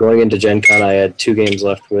 Going into Gen Con, I had 2 games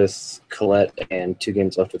left with Colette and 2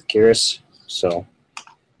 games left with Kyrus. So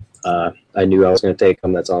I knew I was going to take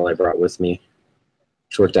them. That's all I brought with me.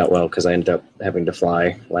 Which worked out well because I ended up having to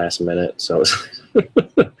fly last minute. So I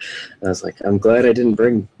was like, I'm glad I didn't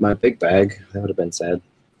bring my big bag. That would have been sad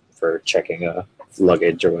for checking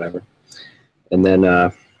luggage or whatever. And then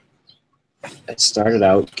I started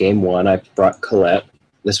out game 1. I brought Colette.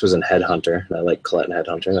 This was in Headhunter. And I like Colette and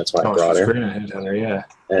Headhunter. That's why I brought her. Great in Headhunter, yeah.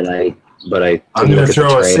 And I'm going to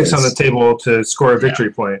throw a 6 on the table to score a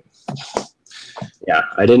victory point. Yeah,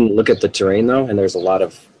 I didn't look at the terrain though, and there's a lot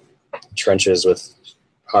of trenches with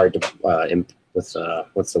hard to what's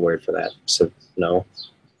the word for that? So no,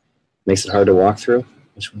 makes it hard to walk through.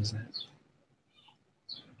 Which one is that?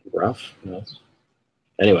 Rough? No.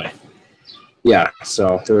 Anyway, yeah,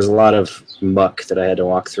 so there was a lot of muck that I had to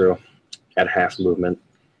walk through at half movement.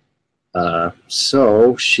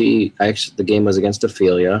 So the game was against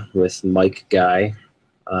Ophelia with Mike Guy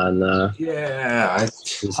on.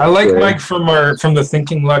 I like Mike from the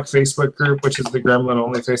Thinking Luck Facebook group, which is the Gremlin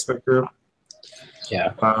only Facebook group.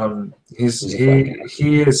 Yeah.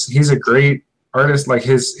 He's a great artist. Like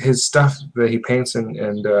his stuff that he paints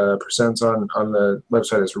and presents on the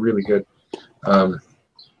website is really good.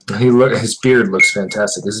 His beard looks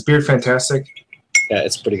fantastic. Is his beard fantastic? Yeah,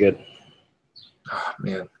 it's pretty good. Oh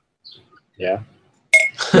man. Yeah.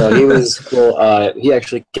 No, he was cool. He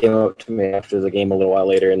actually came up to me after the game a little while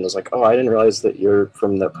later and was like, "Oh, I didn't realize that you're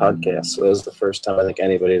from the podcast." So it was the first time I think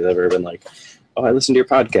anybody's ever been like, "Oh, I listened to your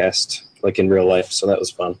podcast," like in real life. So that was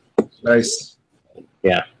fun. Nice.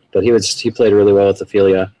 Yeah, but he played really well with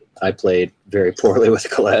Ophelia. I played very poorly with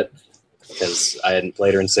Colette because I hadn't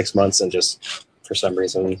played her in 6 months and just for some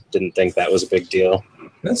reason didn't think that was a big deal.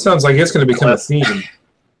 That sounds like it's going to become a theme.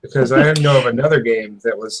 Because I know of another game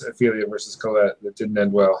that was Ophelia versus Colette that didn't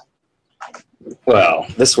end well. Well,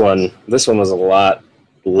 this one was a lot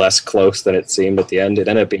less close than it seemed at the end. It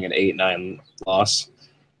ended up being an 8-9 loss.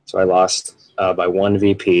 So I lost by 1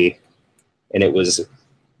 VP, and it was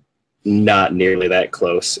not nearly that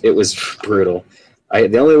close. It was brutal.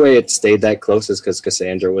 The only way it stayed that close is because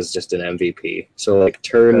Cassandra was just an MVP. So like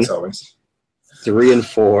turn 3 and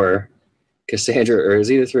 4. Cassandra, or it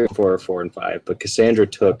was either 3 and 4 or 4 and 5, but Cassandra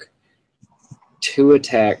took 2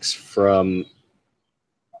 attacks from.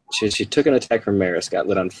 She took an attack from Maris, got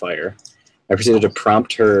lit on fire. I proceeded to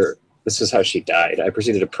prompt her. This is how she died. I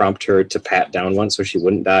proceeded to prompt her to pat down once so she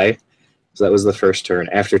wouldn't die. So that was the first turn.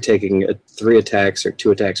 After taking 3 attacks or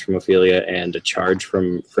 2 attacks from Ophelia and a charge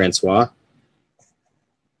from Francois.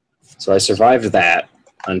 So I survived that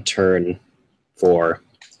on turn 4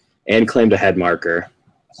 and claimed a head marker.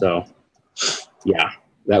 So. Yeah,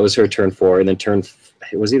 that was her turn 4, and then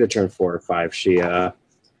it was either turn 4 or 5. She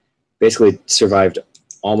basically survived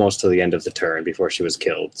almost to the end of the turn before she was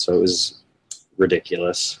killed, so it was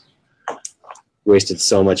ridiculous. Wasted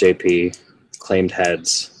so much AP, claimed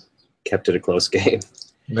heads, kept it a close game.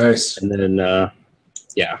 Nice. And then, I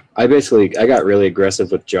got really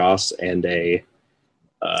aggressive with Joss and a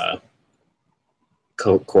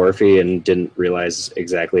Corfy and didn't realize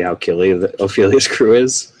exactly how killy Ophelia's crew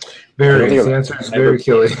is. The answer is very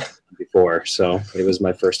killy. Before, so it was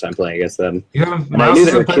my first time playing against them. Yeah, Miles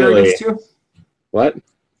hasn't played her against you? What?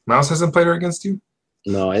 Miles hasn't played her against you?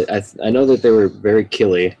 No, I know that they were very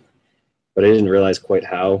killy, but I didn't realize quite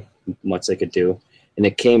how much they could do. And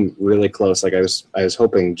it came really close. Like I was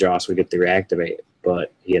hoping Joss would get the reactivate,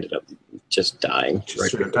 but he ended up just dying.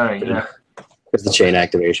 Yeah. With the chain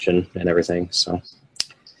activation and everything. So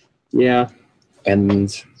yeah.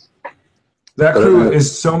 And that crew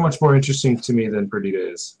is so much more interesting to me than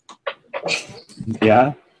Perdita is.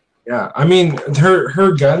 Yeah. Yeah. I mean,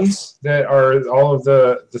 her guns that are all of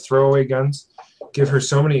the throwaway guns give her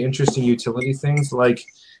so many interesting utility things. Like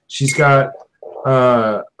she's got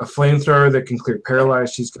a flamethrower that can clear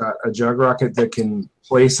paralyzed. She's got a jug rocket that can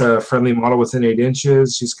place a friendly model within 8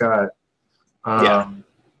 inches. She's got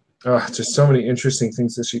just so many interesting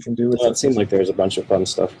things that she can do with it. It seems like there's a bunch of fun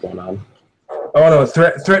stuff going on. Oh no!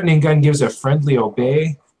 Threatening gun gives a friendly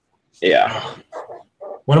obey. Yeah.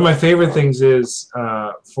 One of my favorite things is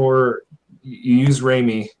you use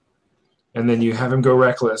Raimi, and then you have him go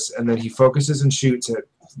reckless, and then he focuses and shoots at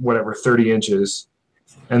whatever 30 inches,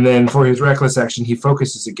 and then for his reckless action he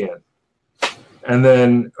focuses again, and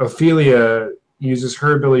then Ophelia uses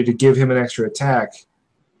her ability to give him an extra attack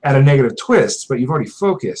at a negative twist, but you've already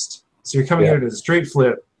focused, so you're coming at it as a straight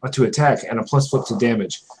flip to attack and a plus flip to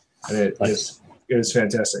damage, and it is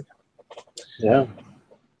fantastic. Yeah.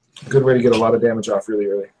 Good way to get a lot of damage off really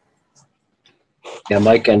early. Yeah,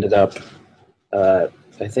 Mike ended up, I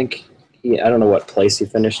think, I don't know what place he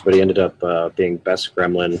finished, but he ended up being best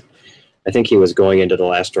Gremlin. I think he was going into the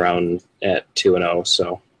last round at 2-0,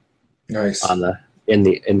 so nice. In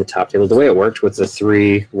the top table. The way it worked with the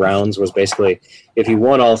 3 rounds was basically if you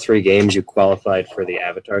won all 3 games, you qualified for the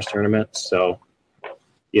Avatars tournament. So,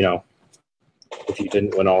 if you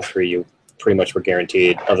didn't win all 3, you pretty much were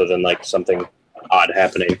guaranteed, other than like something odd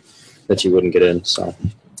happening, that you wouldn't get in. So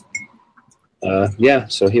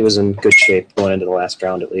so he was in good shape going into the last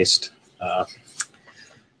round at least.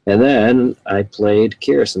 And then I played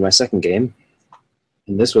Kyrus in my second game,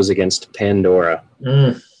 and this was against Pandora.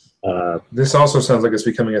 This also sounds like it's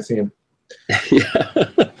becoming a theme. Yeah.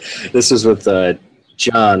 This was with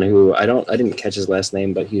John, who I didn't catch his last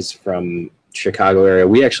name, but he's from Chicago area.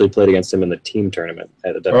 We actually played against him in the team tournament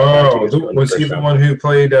at the was he the one who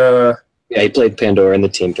played? Yeah, he played Pandora in the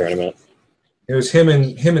team tournament. It was him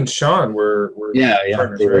and Sean were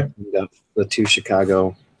partners, they right? were the two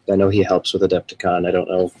Chicago. I know he helps with Adepticon. I don't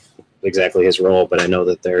know exactly his role, but I know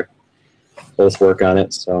that they're both work on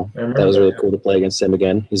it. So that was really cool to play against him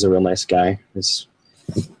again. He's a real nice guy. It's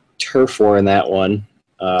turf war in that one.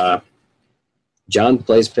 John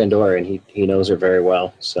plays Pandora, and he knows her very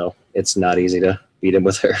well, so it's not easy to beat him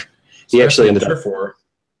with her. He actually ended up.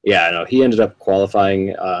 Yeah, I know. He ended up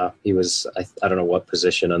qualifying. He was I don't know what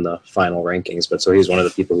position on the final rankings, but so he was one of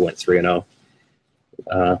the people who went 3-0.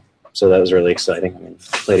 So that was really exciting. I mean,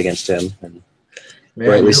 played against him, and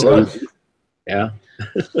rightly so. Yeah.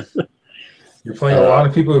 You're playing a lot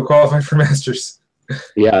of people who qualify for Masters.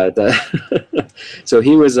 Yeah. So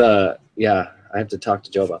he was. I have to talk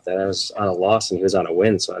to Joe about that. I was on a loss and he was on a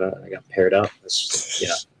win, so I got paired up.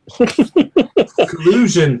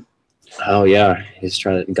 Collusion. Oh yeah, he's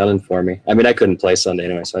trying to gunning for me. I mean, I couldn't play Sunday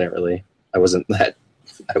anyway, so I wasn't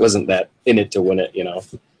that in it to win it, you know.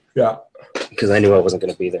 Yeah. Because I knew I wasn't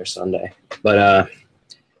going to be there Sunday. But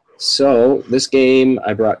so this game,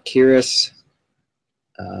 I brought Kyrus.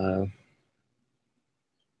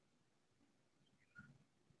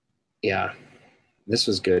 Yeah. This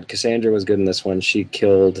was good. Cassandra was good in this one. She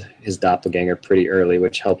killed his doppelganger pretty early,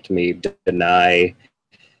 which helped me deny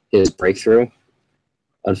his breakthrough.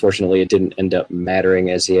 Unfortunately, it didn't end up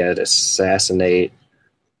mattering as he had assassinate.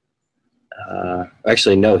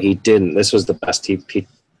 Actually, no, he didn't. This was the best. He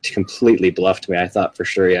completely bluffed me. I thought for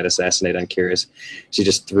sure he had assassinate on Kyrus. She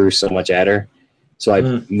just threw so much at her. So I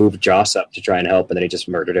moved Joss up to try and help, and then he just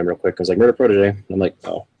murdered him real quick. I was like, murder protege. And I'm like,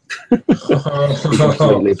 oh. He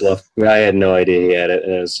completely bluffed me. I had no idea he had it,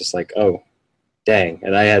 and it was just like, oh, dang.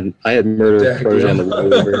 And I had murder protege on the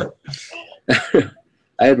Widow Weaver.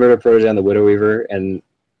 I had murder protege on the Widow Weaver, and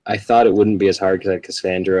I thought it wouldn't be as hard because I had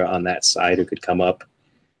Cassandra on that side who could come up.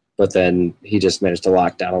 But then he just managed to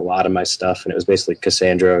lock down a lot of my stuff, and it was basically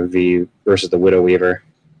Cassandra versus the Widow Weaver.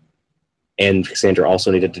 And Cassandra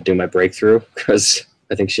also needed to do my breakthrough because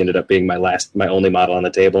I think she ended up being my only model on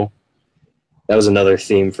the table. That was another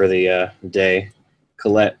theme for the day.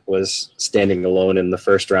 Colette was standing alone in the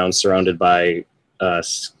first round, surrounded by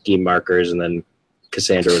scheme markers, and then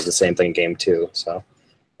Cassandra was the same thing in game 2. So,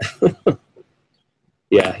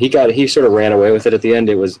 yeah, he sort of ran away with it at the end.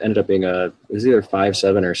 It ended up being it was either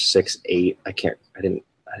 5-7 or 6-8. I didn't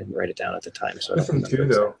write it down at the time. So nothing too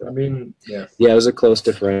though. I mean, yeah. Yeah, it was a close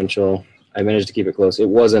differential. I managed to keep it close. It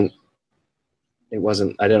wasn't.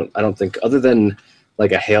 I don't think other than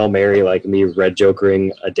like a Hail Mary, like me red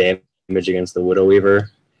jokering a damage against the Widow Weaver,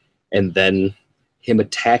 and then him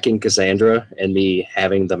attacking Cassandra and me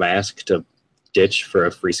having the mask to ditch for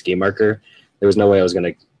a free ski marker. There was no way I was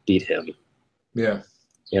going to beat him. Yeah.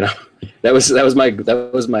 You know, that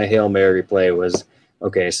was my Hail Mary play was,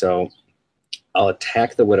 okay, so I'll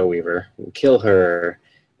attack the Widow Weaver and kill her,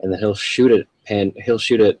 and then he'll shoot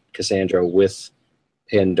at Cassandra with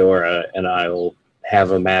Pandora, and I'll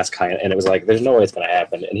have a mask high. And it was like, there's no way it's going to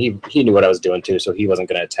happen. And he knew what I was doing too, so he wasn't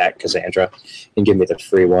going to attack Cassandra and give me the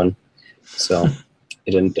free one. So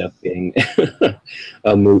it ended up being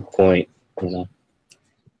a moot point, you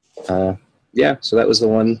know. Yeah, so that was the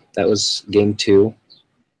one. That was game 2.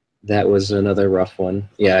 That was another rough one.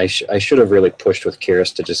 Yeah, I should have really pushed with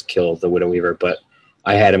Kyrus to just kill the Widow Weaver, but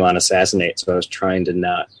I had him on Assassinate, so I was trying to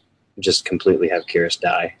not just completely have Kyrus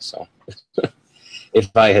die. So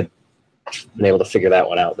if I had been able to figure that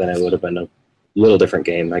one out, then it would have been a little different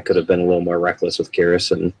game. I could have been a little more reckless with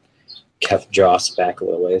Kyrus and kept Joss back a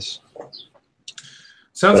little ways.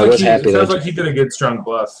 Sounds like he did a good strong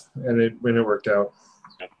bluff, and when it worked out.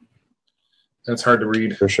 That's hard to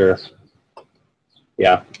read. For sure.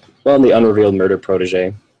 Yeah. Well, in the unrevealed murder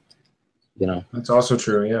protege, you know. That's also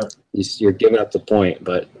true, yeah. You're giving up the point,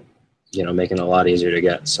 but, you know, making it a lot easier to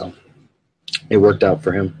get. So it worked out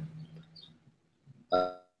for him.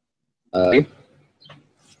 I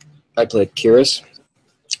played Kyrus.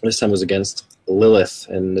 This time was against Lilith,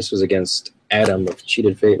 and this was against Adam of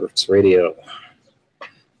Cheated Favorites Radio.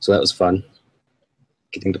 So that was fun.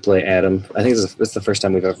 Getting to play Adam. I think this is the first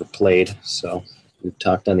time we've ever played, so we've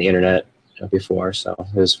talked on the internet before, so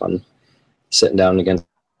it was fun sitting down against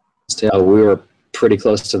him. We were pretty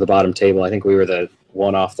close to the bottom table. I think we were the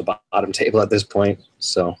one off the bottom table at this point,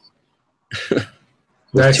 so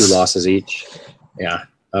with 2 losses each. Yeah.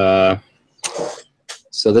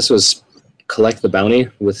 So this was collect the bounty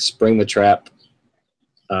with Spring the Trap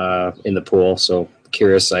in the pool. So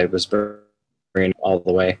Kyrus, I was bringing all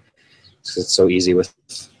the way. It's so easy with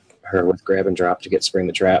her with grab and drop to get Spring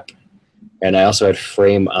the Trap. And I also had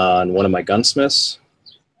frame on one of my gunsmiths.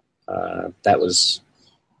 I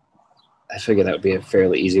figured that would be a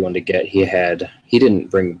fairly easy one to get. He didn't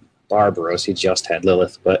bring Barbaros, he just had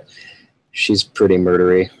Lilith, but she's pretty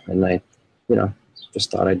murdery, and I, just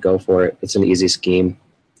thought I'd go for it. It's an easy scheme,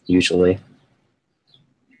 usually.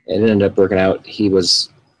 And it ended up working out.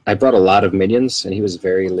 I brought a lot of minions, and he was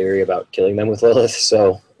very leery about killing them with Lilith,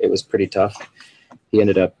 so it was pretty tough. He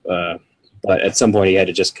ended up, but at some point he had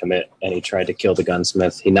to just commit, and he tried to kill the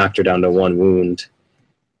gunsmith. He knocked her down to 1 wound.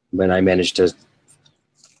 When I managed to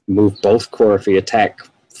move both Coryphy, attack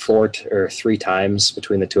 3 times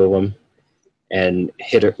between the two of them, and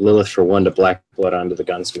hit Lilith for 1 to black blood onto the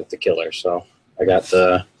gunsmith to kill her. So I got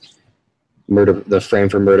the frame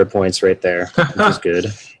for murder points right there, which is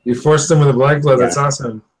good. You forced him with a black blood. Yeah. That's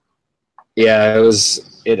awesome. Yeah,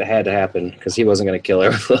 it had to happen because he wasn't going to kill her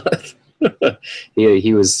with Lilith.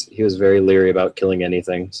 he was very leery about killing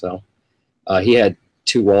anything. So he had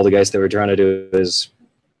 2 Waldegeist that were trying to do his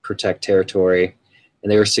protect territory,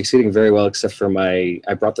 and they were succeeding very well, except for I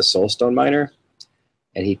brought the Soulstone Miner,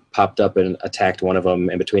 and he popped up and attacked one of them,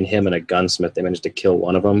 and between him and a gunsmith, they managed to kill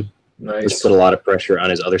one of them. Nice. Which put a lot of pressure on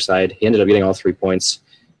his other side. He ended up getting all 3 points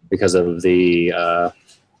because of the,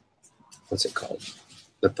 what's it called?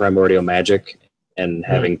 The Primordial Magic, and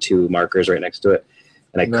having 2 markers right next to it.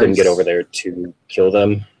 And I couldn't get over there to kill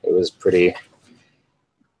them. It was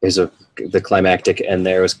the climactic end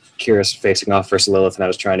there was Kyrus facing off versus Lilith, and I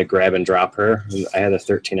was trying to grab and drop her. And I had a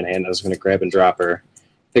 13 in hand. I was going to grab and drop her,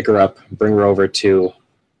 pick her up, bring her over to,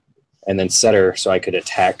 and then set her so I could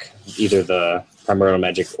attack either the Primordial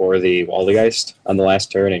Magic or the Waldegeist on the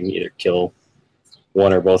last turn and either kill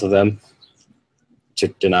one or both of them to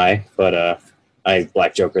deny. But I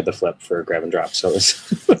Black Jokered the flip for grab and drop, so it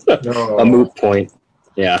was a moot point.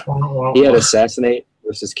 Yeah. He had Assassinate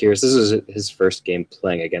versus Kyrus. This was his first game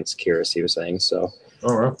playing against Kyrus, he was saying. So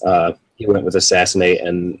he went with Assassinate,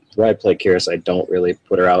 and when I play Kyrus, I don't really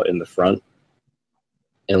put her out in the front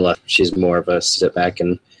unless she's more of a sit back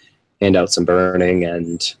and hand out some burning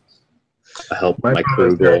and help my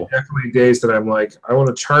crew go. There are definitely days that I'm like, I want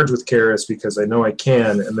to charge with Kyrus because I know I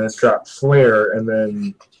can, and then drop Flare, and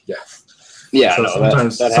then yeah. So no,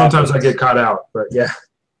 sometimes I get caught out, but yeah.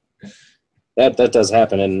 That does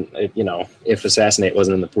happen, and if Assassinate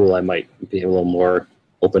wasn't in the pool, I might be a little more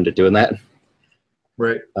open to doing that.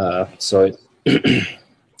 Right.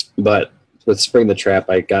 But with Spring the Trap,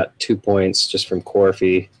 I got 2 points just from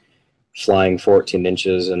Coryphy flying 14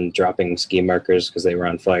 inches and dropping scheme markers because they were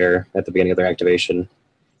on fire at the beginning of their activation.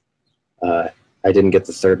 I didn't get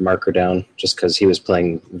the 3rd marker down just because he was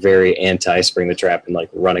playing very anti-Spring the Trap and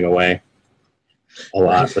running away a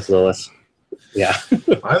lot with Lilith. Yeah.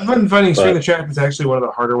 I've been finding Spring the Trap is actually one of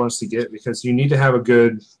the harder ones to get because you need to have a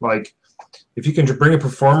good, if you can bring a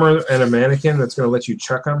performer and a mannequin that's going to let you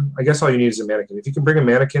chuck them. I guess all you need is a mannequin. If you can bring a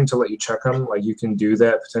mannequin to let you chuck them, you can do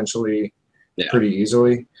that potentially pretty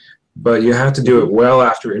easily. But you have to do it well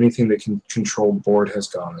after anything that can control board has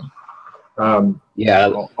gone. I'll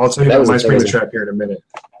tell you about my Spring the Trap here in a minute.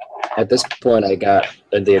 At this point, I got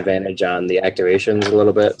the advantage on the activations a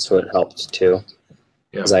little bit, so it helped too.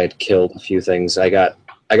 Because I had killed a few things. I got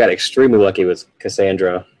extremely lucky with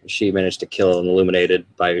Cassandra. She managed to kill an Illuminated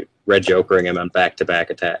by red jokering him on back-to-back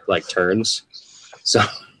attack turns. So,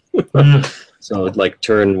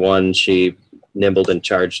 turn 1, she nimbled and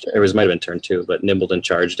charged. It might have been turn 2, but nimbled and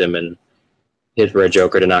charged him and hit Red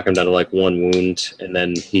Joker to knock him down to 1 wound, and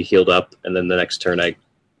then he healed up. And then the next turn, I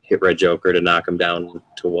hit Red Joker to knock him down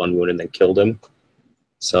to 1 wound and then killed him.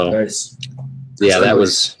 So, nice. That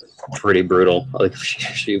was pretty brutal.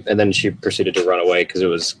 And then she proceeded to run away because it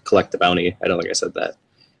was collect the bounty. I don't think I said that.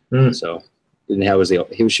 So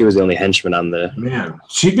she was the only henchman on the. Man,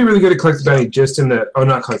 she'd be really good at collect the bounty. Just in the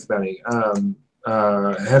not collect the bounty.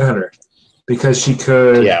 Headhunter, because she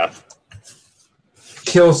could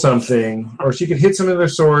kill something, or she could hit something with her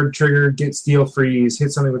sword, trigger, get steal, freeze,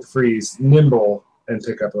 hit something with freeze, nimble, and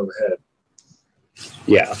pick up overhead.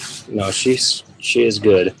 Yeah, no, she is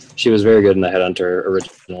good. She was very good in the Headhunter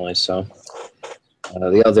originally. So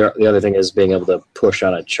the other thing is being able to push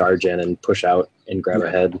on a charge in and push out and grab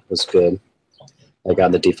a head was good. I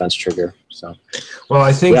got the defense trigger. So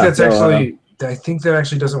I think I think that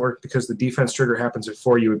actually doesn't work because the defense trigger happens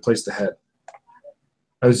before you would place the head.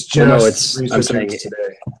 I was just researching this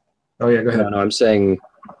today. Oh yeah, go ahead. No, I'm saying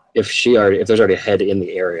if there's already a head in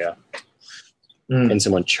the area. And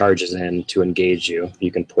someone charges in to engage you,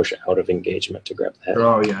 you can push out of engagement to grab the head.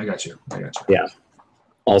 Oh, yeah, I got you. Yeah.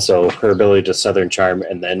 Also, her ability to Southern Charm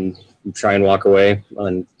and then try and walk away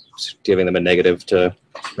and giving them a negative to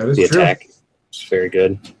the attack. It's very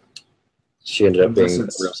good. She ended up being a real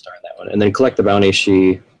star in that one. And then Collect the Bounty,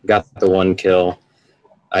 she got the 1 kill.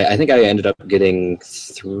 I think I ended up getting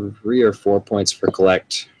 3 or 4 points for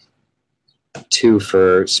Collect, 2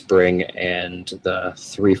 for Spring, and the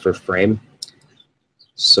 3 for Frame.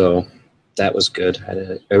 So that was good.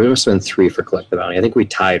 It must have been 3 for Collect the Bounty. I think we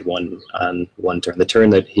tied one on one turn. The turn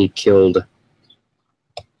that he killed,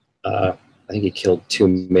 I think he killed 2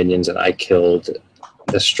 minions, and I killed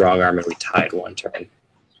the Strong Arm, and we tied one turn.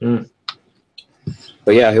 Mm.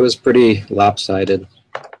 But yeah, it was pretty lopsided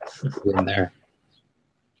in there,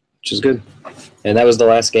 which is good. And that was the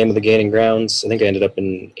last game of the Gaining Grounds. I think I ended up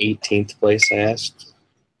in 18th place, I asked,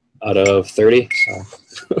 out of 30. So.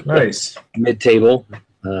 Nice. Mid-table.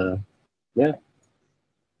 Yeah.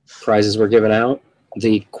 Prizes were given out.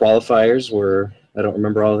 The qualifiers were, I don't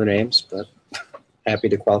remember all their names, but happy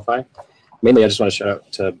to qualify. Mainly, I just want to shout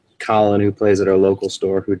out to Colin, who plays at our local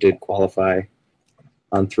store, who did qualify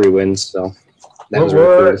on 3 wins. So that was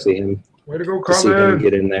really cool to see him. Way to go, To see him Colin.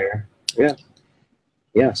 get in there. Yeah.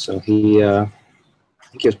 Yeah, so he, I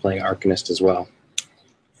think he was playing Arcanist as well.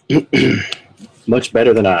 Much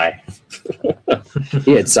better than I.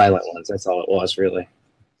 He had silent ones. That's all it was, really.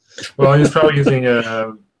 Well, he was probably using,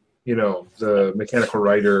 the mechanical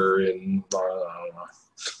writer and I don't know.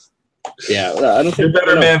 Yeah, I don't think You're a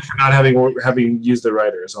better man for not having used the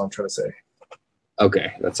writer, is all I'm trying to say.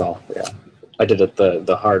 Okay, that's all. Yeah, I did it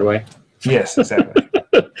the hard way. Yes, exactly.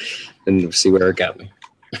 And see where it got me.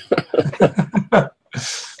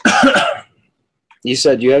 You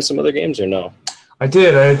said you have some other games or no? I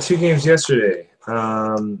did. I had 2 games yesterday.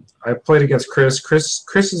 I played against Chris. Chris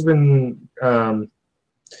has been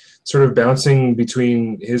sort of bouncing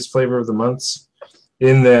between his flavor of the months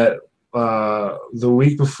in that the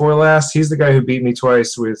week before last, he's the guy who beat me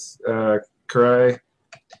twice with Karai.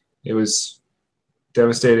 It was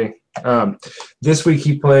devastating. This week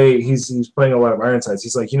he's playing a lot of Ironsides.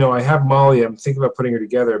 He's like, I have Molly. I'm thinking about putting her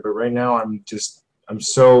together, but right now I'm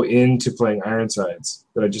so into playing Ironsides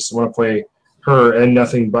that I just want to play her and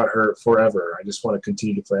nothing but her forever. I just want to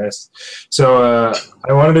continue to play Ice. So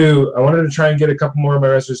I wanted to try and get a couple more of my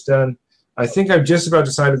Rezzers done. I think I've just about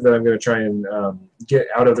decided that I'm going to try and get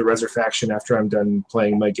out of the Rezzer faction after I'm done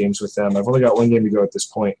playing my games with them. I've only got 1 game to go at this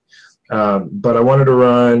point. But I wanted to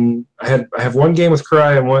run. I have 1 game with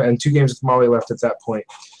Karai and 2 games with Molly left at that point.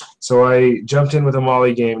 So I jumped in with a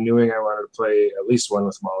Molly game, knowing I wanted to play at least 1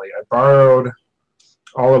 with Molly. I borrowed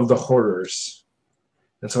all of the Horrors.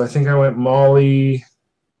 And so I think I went Molly,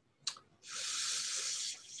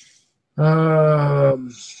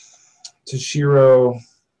 Toshiro,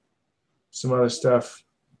 some other stuff.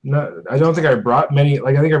 No, I don't think I brought many.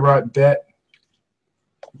 I think I brought Bet,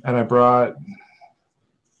 and I brought,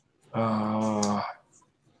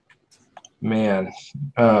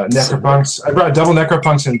 Necropunks. I brought double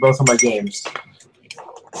Necropunks in both of my games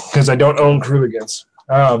because I don't own Krooligans.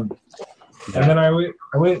 And then I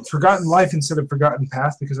went Forgotten Life instead of Forgotten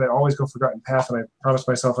Path because I always go Forgotten Path, and I promised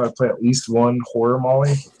myself I would play at least 1 Horror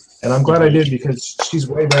Molly. And I'm glad I did because she's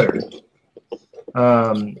way better.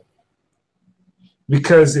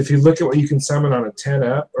 Because if you look at what you can summon on a 10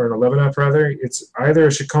 up, or an 11 up rather, it's either a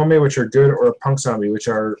Shikome, which are good, or a Punk Zombie, which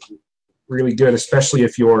are really good, especially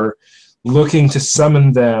if you're looking to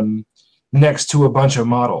summon them next to a bunch of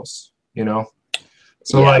models, So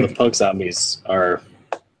yeah, the Punk Zombies are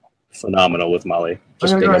phenomenal with Molly. I'm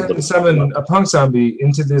going to go ahead and summon a Punk Zombie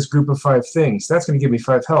into this group of 5 things. That's going to give me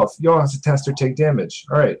 5 health. You'll have to test or take damage.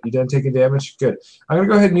 All right, you done taking damage? Good. I'm going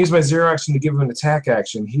to go ahead and use my 0 action to give him an attack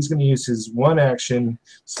action. He's going to use his 1 action,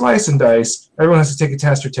 slice and dice. Everyone has to take a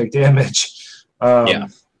test or take damage. Yeah.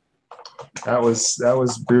 That was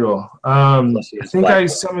brutal. I think I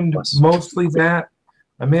summoned mostly that.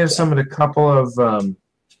 I may have summoned a couple of...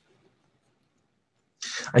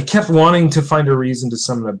 I kept wanting to find a reason to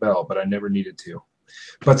summon a bell, but I never needed to.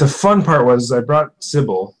 But the fun part was I brought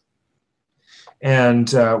Sybil,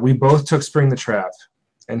 and we both took Spring the Trap.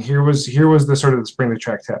 And here was the sort of the Spring the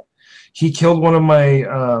Trap. He killed one of my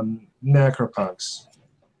Necropunks.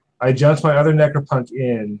 I jumped my other Necropunk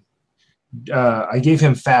in. I gave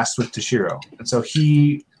him fast with Toshiro. And so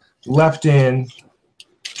he leapt in,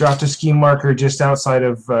 dropped a scheme marker just outside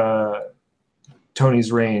of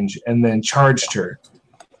Tony's range, and then charged her.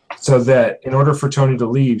 So that in order for Tony to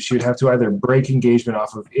leave, she would have to either break engagement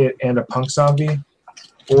off of it and a Punk Zombie,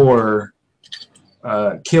 or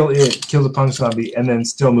kill the Punk Zombie, and then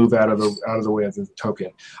still move out of the way of the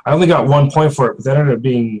token. I only got 1 point for it, but that ended up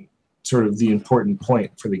being sort of the important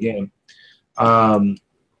point for the game. And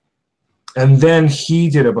then he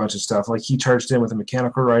did a bunch of stuff. Like he charged in with a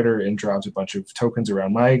Mechanical Rider and dropped a bunch of tokens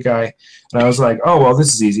around my guy. And I was like, oh, well,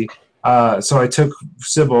 this is easy. So I took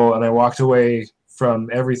Sybil and I walked away from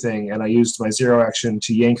everything, and I used my zero action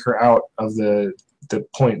to yank her out of the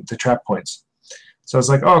trap points. So I was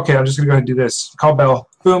like, oh, okay, I'm just gonna go ahead and do this. Call Bell.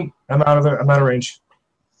 Boom. I'm out of range.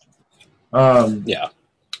 Yeah.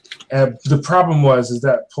 The problem was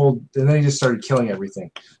that pulled, and then he just started killing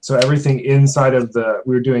everything. So everything inside of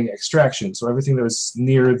we were doing extraction. So everything that was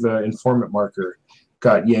near the informant marker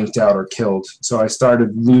got yanked out or killed. So I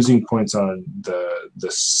started losing points on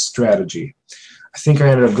the strategy. I think I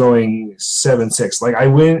ended up going 7-6. Like I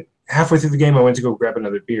went halfway through the game, I went to go grab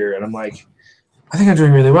another beer, and I'm like, I think I'm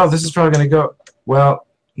doing really well. This is probably going to go well.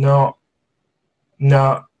 No.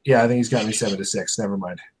 Yeah, I think he's got me 7-6. Never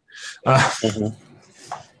mind.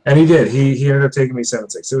 And he did. He ended up taking me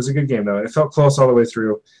 7-6. It was a good game, though. It felt close all the way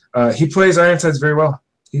through. He plays Ironsides very well.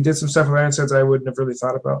 He did some stuff with Ironsides I wouldn't have really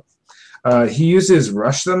thought about. He uses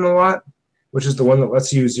Rush Them a lot, which is the one that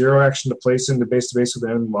lets you zero action to place into base-to-base with an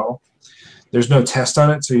enemy model. There's no test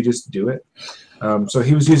on it, so you just do it. So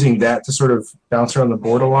he was using that to sort of bounce around the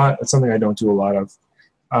board a lot. That's something I don't do a lot of.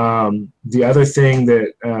 The thing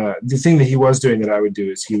that he was doing that I would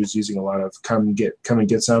do is he was using a lot of come and get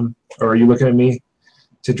some, or are you looking at me?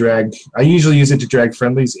 To drag. I usually use it to drag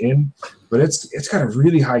friendlies in, but it's got a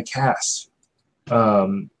really high cast.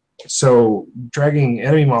 So dragging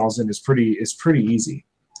enemy models in is pretty easy.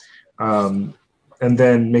 And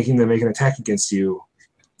then making them make an attack against you,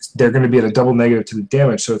 they're going to be at a double negative to the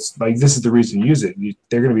damage. So it's like this is the reason you use it.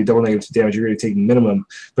 They're going to be double negative to damage. You're going to take minimum,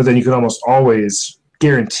 but then you can almost always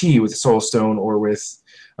guarantee with Soul Stone or with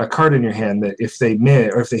a card in your hand that if they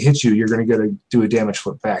hit you, you're going to do a damage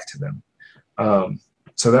flip back to them.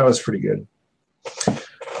 So that was pretty good.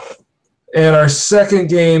 And our second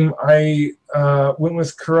game, I went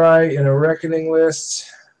with Karai in a Reckoning list.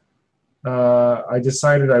 I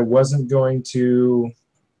decided I was going to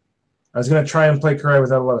try and play Karai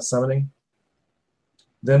without a lot of summoning.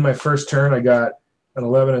 Then my first turn, I got an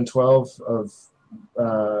 11 and 12 of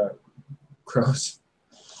crows.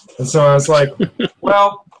 And so I was like,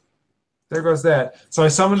 well, there goes that. So I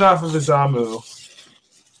summoned off of Izamu.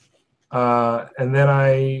 And then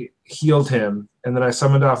I healed him, and then I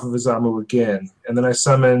summoned off of Izamu again, and then I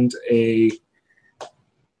summoned a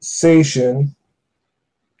Seishin,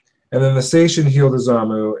 and then the Seishin healed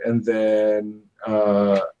Izamu, and then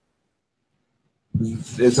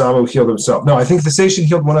Izamu healed himself. No, I think the Seishin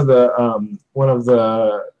healed one of the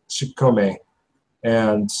Shikome,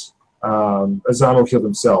 and Izamu healed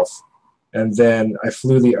himself, and then I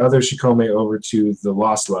flew the other Shikome over to the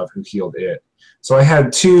Lost Love, who healed it. So I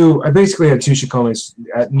basically had two Shikomes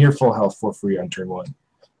at near full health for free on turn one.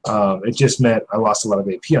 It just meant I lost a lot of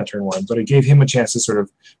AP on turn one, but it gave him a chance to sort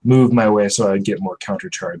of move my way so I'd get more counter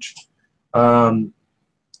charge.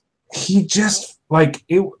 He just, I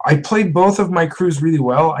played both of my crews really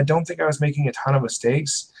well. I don't think I was making a ton of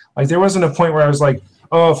mistakes. Like, there wasn't a point where I was like,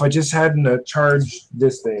 oh, if I just hadn't charged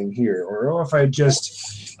this thing here, or oh, if I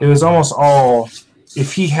just, it was almost all,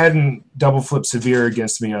 if he hadn't double flipped Severe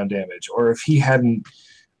against me on damage, or if he hadn't,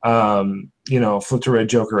 flipped a red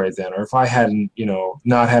Joker right then, or if I hadn't,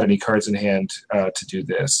 not had any cards in hand to do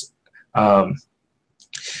this.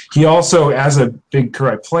 He also, as a big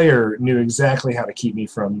Karai player, knew exactly how to keep me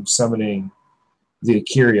from summoning the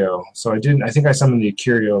Akirio. So I think I summoned the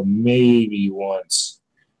Akirio maybe once.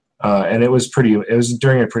 And it was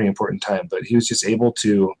during a pretty important time, but he was just able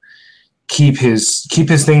to keep his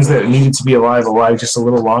things that needed to be alive just a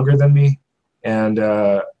little longer than me. And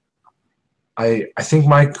I think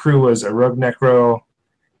my crew was a Rogue Necro.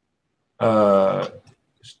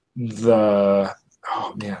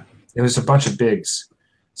 It was a bunch of bigs.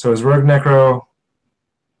 So it was Rogue Necro,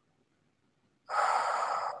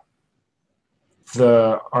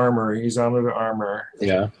 the armor. He's on the armor.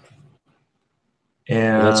 Yeah.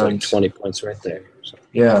 And that's like 20 points right there. So.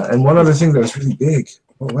 Yeah, and one other thing that was really big.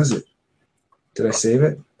 What was it? Did I save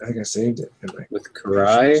it? I think I saved it. With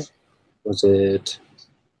Karai, was it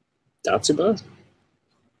Datsuba?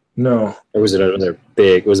 No. Or was it another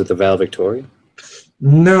big? Was it the Valedictorian?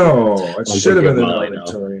 No, it should have been the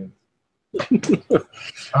Valedictorian.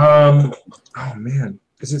 Oh man,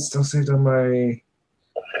 is it still saved on my?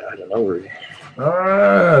 I don't know. Really.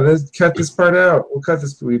 Let's cut this part out. We'll cut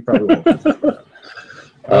this. We probably won't.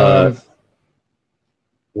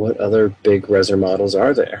 What other big Reser models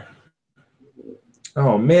are there?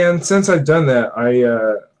 Oh man, since I've done that,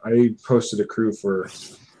 I posted a crew for,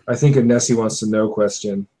 I think, a Nessie Wants to Know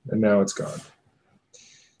question, and now it's gone.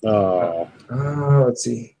 Let's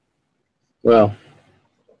see. Well,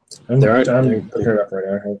 I'm looking it up right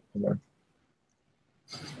now. Hold on.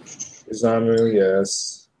 Izamu,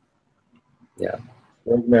 yes. Yeah.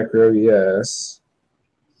 Rogue Necro, yes.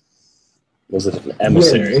 Was it an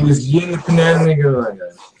emissary? Yin. It was Yin Penaniga.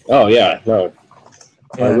 Oh, yeah. No.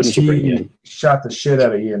 Why And wouldn't you bring Yin? Shot the shit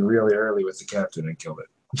out of Yin really early with the captain and killed it.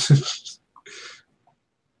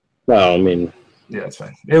 Well, I mean, yeah, it's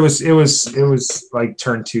fine. It was like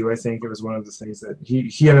turn 2, I think. It was one of the things that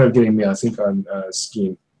he ended up getting me, I think, on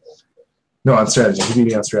scheme. No, on strategy. He beat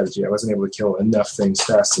me on strategy. I wasn't able to kill enough things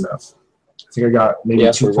fast enough. I think I got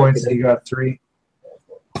maybe 2 points and he got 3.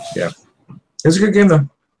 Yeah. It was a good game, though.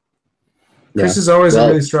 Yeah. Chris is always a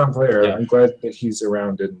really strong player. Yeah. I'm glad that he's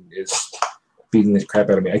around and is beating the crap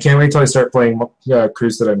out of me. I can't wait till I start playing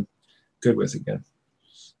crews that I'm good with again.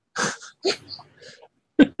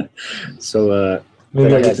 So,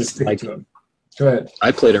 maybe I get to stick to him. Go ahead.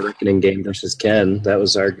 I played a Reckoning game versus Ken. That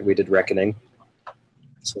was we did Reckoning.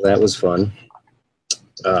 So that was fun.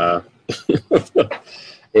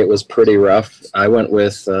 It was pretty rough. I went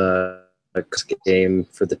with a game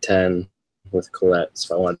for the 10 with Colette,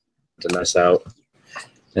 so I wanted to nice out.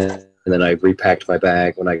 And then I repacked my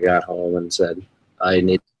bag when I got home and said, I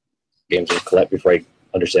need games with Colette before I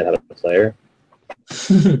understand how to play her.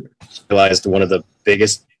 Realized one of the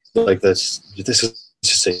biggest, this is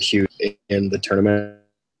just a huge in the tournament.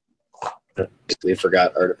 We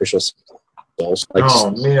forgot artificial souls.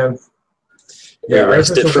 Oh, man. Yeah,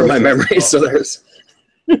 erased it from my memory. So there's,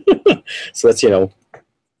 so that's,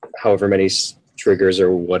 however many triggers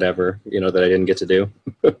or whatever, that I didn't get to do.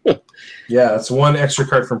 Yeah, that's 1 extra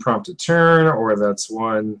card from prompted turn, or that's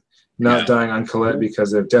 1 not dying on Colette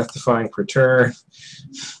because of death defying per turn.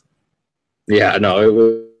 Yeah, no, it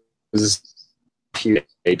was huge.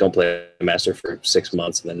 Don't play a master for 6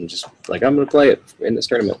 months and then just I'm going to play it in this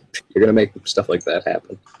tournament. You're going to make stuff like that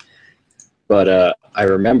happen. But I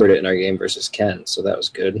remembered it in our game versus Ken, so that was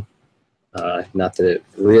good. Not that it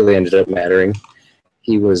really ended up mattering.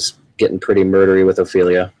 He was getting pretty murdery with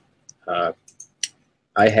Ophelia.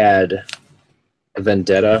 I had a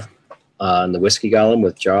Vendetta on the Whiskey Golem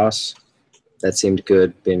with Joss. That seemed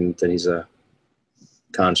good, being that he's a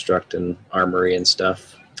construct and armory and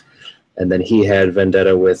stuff. And then he had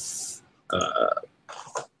Vendetta with,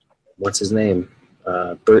 what's his name?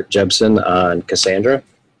 Bert Jebsen on Cassandra.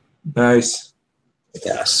 Nice.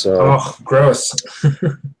 Yeah, so... Oh, gross.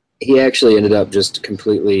 He actually ended up just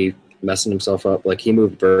completely messing himself up. He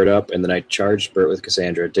moved Bert up, and then I charged Bert with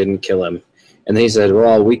Cassandra. Didn't kill him. And then he said, well,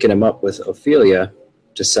 I'll weaken him up with Ophelia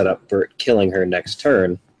to set up Bert killing her next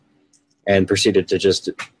turn, and proceeded to just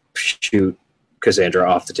shoot Cassandra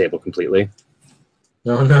off the table completely.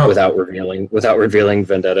 Oh, no. Without revealing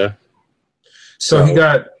Vendetta. So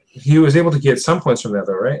he was able to get some points from that,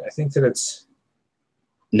 though, right? I think that it's...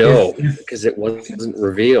 No, because it wasn't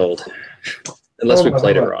revealed. Unless we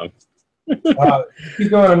played it wrong.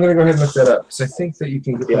 Keep going. I'm going to go ahead and look that up, because I think that you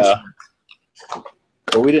can get that.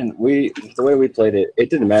 But we didn't. The way we played it, it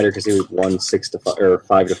didn't matter because he won 6-5 or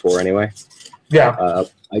 5-4 anyway. Yeah.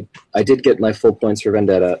 I did get my full points for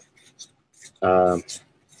Vendetta. The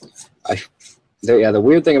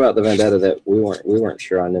weird thing about the Vendetta that we weren't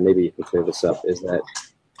sure on, and maybe you can clear this up, is that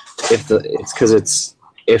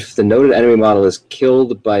if the noted enemy model is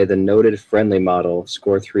killed by the noted friendly model,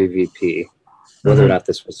 score 3 VP, whether or not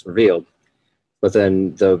this was revealed. But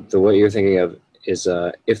then the what you're thinking of is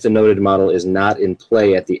if the noted model is not in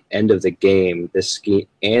play at the end of the game, this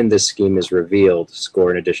scheme is revealed, score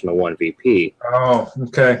an additional 1 VP. Oh,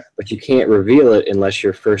 okay. But you can't reveal it unless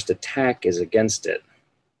your first attack is against it.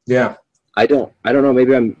 Yeah. I don't know.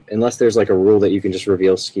 Maybe unless there's a rule that you can just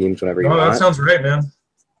reveal schemes whenever you want. Oh, that sounds right, man.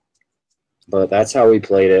 But that's how we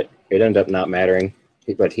played it. It ended up not mattering.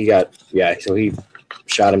 But so he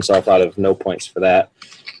shot himself out of no points for that.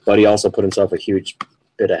 But he also put himself a huge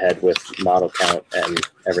bit ahead with model count and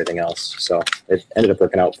everything else. So it ended up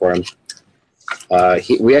working out for him. I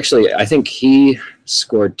think he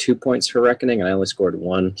scored 2 points for Reckoning, and I only scored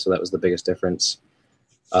 1, so that was the biggest difference.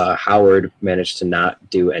 Howard managed to not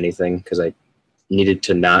do anything because I needed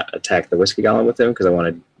to not attack the Whiskey Golem with him because I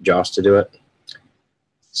wanted Joss to do it.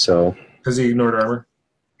 So... Because he ignored armor?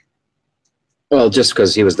 Well, just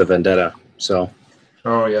because he was the Vendetta, so...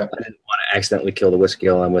 Oh, yeah. I didn't want to accidentally kill the Whiskey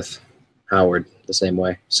Golem with Howard the same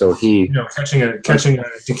way. So he... catching a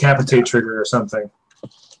decapitate trigger or something.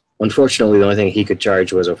 Unfortunately, the only thing he could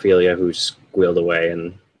charge was Ophelia, who squealed away,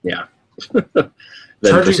 and yeah.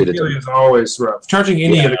 Charging Ophelia is always rough. Charging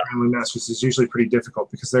any of the Gremlin Masters is usually pretty difficult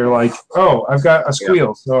because they're like, oh, I've got a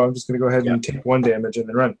squeal, so I'm just going to go ahead and take 1 damage and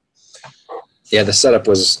then run. Yeah, the setup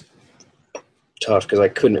was tough because I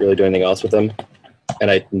couldn't really do anything else with him, and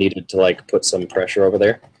I needed to put some pressure over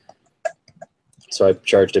there. So I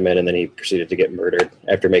charged him in, and then he proceeded to get murdered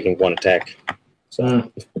after making 1 attack.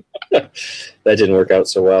 So that didn't work out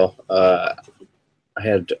so well. I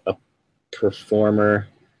had a Performer,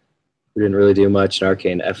 who didn't really do much, an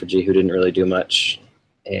Arcane Effigy, who didn't really do much,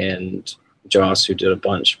 and Joss, who did a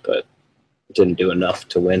bunch, but didn't do enough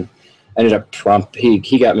to win. I ended up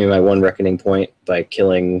he got me my one reckoning point by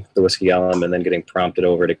killing the Whiskey Golem and then getting prompted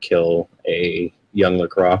over to kill a young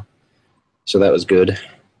LaCroix. So that was good.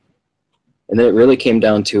 And then it really came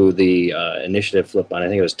down to the initiative flip on, I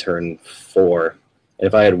think it was turn 4. And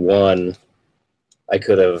if I had won, I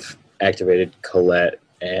could have activated Colette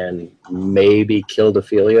and maybe killed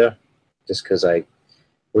Ophelia, just because I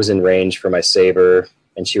was in range for my saber,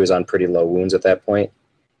 and she was on pretty low wounds at that point,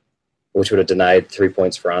 which would have denied 3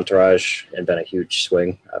 points for Entourage and been a huge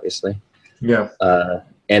swing, obviously. Yeah.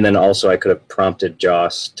 And then also I could have prompted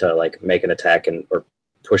Joss to like make an attack or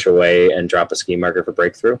push away and drop a scheme marker for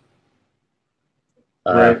breakthrough.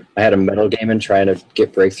 Right. I had a metal game trying to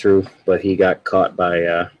get breakthrough, but he got caught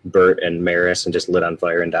by Bert and Maris and just lit on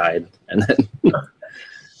fire and died.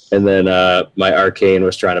 And then my Arcane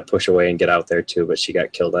was trying to push away and get out there too, but she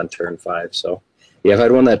got killed on turn 5. So yeah, if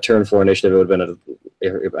I'd won that turn 4 initiative, it would have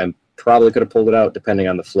been I probably could have pulled it out depending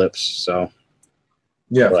on the flips. So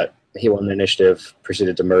yeah, but he won the initiative,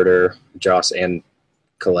 proceeded to murder Joss and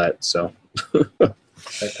Colette. So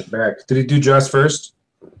back to back. Did he do Joss first?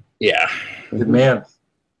 Yeah. Good man.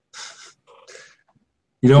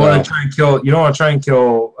 You don't want to try and kill. You don't want to try and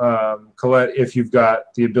kill Colette if you've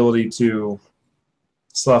got the ability to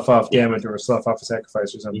slough off damage or slough off a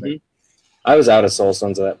sacrifice or something. Mm-hmm. I was out of Soul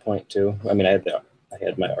Stones at that point too. I mean, I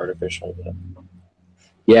had my artificial, but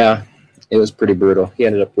yeah, it was pretty brutal. He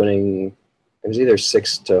ended up winning. It was either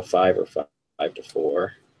 6-5 or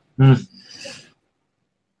 5-4.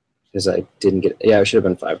 Because I didn't get. Yeah, it should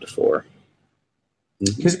have been 5-4.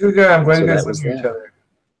 He's a good guy. I'm glad you guys listen to each other.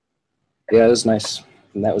 Yeah, it was nice.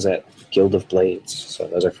 And that was at Guild of Blades. So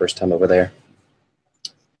that was our first time over there.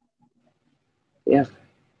 Yeah.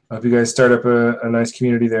 I hope you guys start up a nice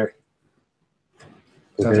community there.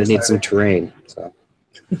 We're going to need some terrain. So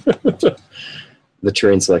the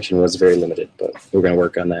terrain selection was very limited, but we're going to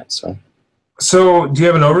work on that. So do you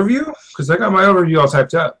have an overview? Because I got my overview all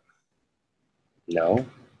typed up. No.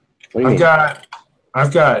 What do you mean?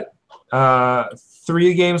 I've got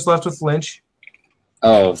 3 games left with Lynch.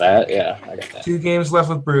 Oh, that? Yeah, I got that. 2 games left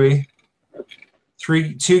with Brewy.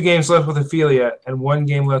 2 games left with Ophelia, and 1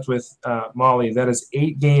 game left with Molly. That is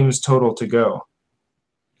 8 games total to go.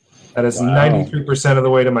 That is 93% of the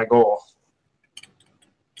way to my goal.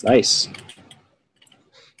 Nice.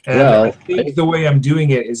 And I think the way I'm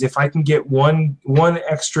doing it is if I can get one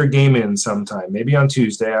extra game in sometime, maybe on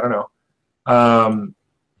Tuesday, I don't know.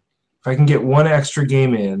 If I can get 1 extra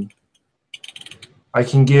game in, I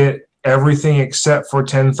can get everything except for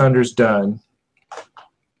 10 Thunders done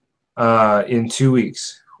in 2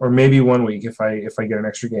 weeks, or maybe 1 week if I get an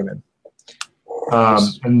extra game in,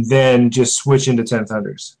 and then just switch into 10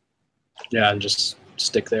 Thunders. Yeah, and just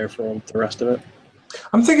stick there for the rest of it.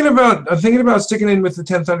 I'm thinking about sticking in with the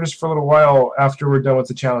 10 Thunders for a little while after we're done with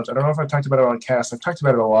the challenge. I don't know if I've talked about it on cast. I've talked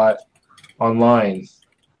about it a lot online.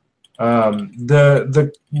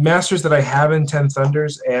 The masters that I have in 10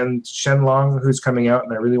 Thunders and Shenlong, who's coming out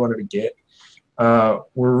and I really wanted to get,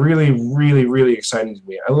 were really, really, really exciting to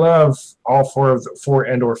me. I love all 4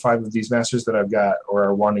 and/or 5 of these masters that I've got or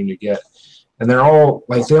are wanting to get. And they all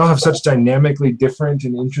have such dynamically different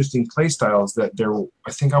and interesting play styles that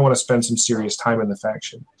I think I want to spend some serious time in the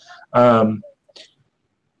faction.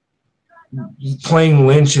 Playing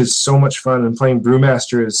Lynch is so much fun, and playing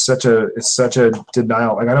Brewmaster is such a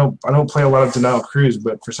denial. Like I don't play a lot of Denial Cruise,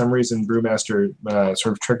 but for some reason Brewmaster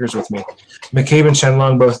sort of triggers with me. McCabe and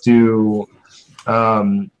Shenlong both do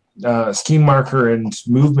scheme marker and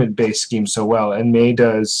movement based schemes so well, and May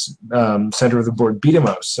does center of the board beat 'em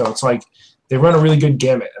ups. So it's like they run a really good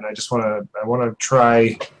gamut, and I want to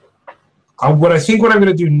try. What I'm going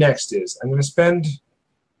to do next is I'm going to spend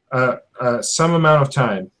some amount of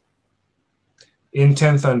time in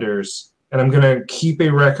 10 Thunders, and I'm going to keep a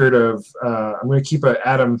record of I'm going to keep an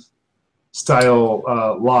Adam style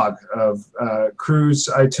log of crews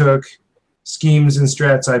I took, schemes and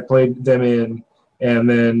strats I played them in, and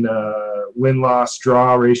then win-loss,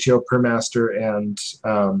 draw ratio per master, and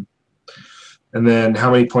then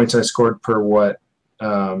how many points I scored per what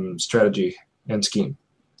strategy and scheme.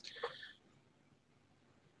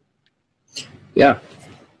 Yeah.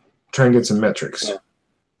 Try and get some metrics. Yeah.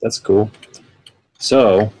 That's cool.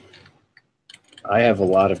 So, I have a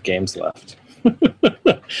lot of games left.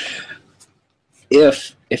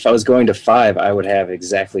 If I was going to 5, I would have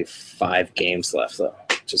exactly 5 games left, though,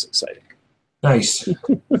 which is exciting. Nice.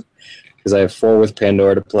 Because I have 4 with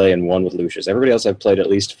Pandora to play and 1 with Lucius. Everybody else I've played at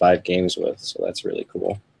least 5 games with, so that's really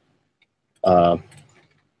cool. I'm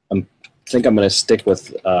think I'm going to stick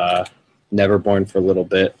with Neverborn for a little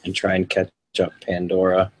bit and try and catch up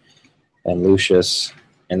Pandora and Lucius.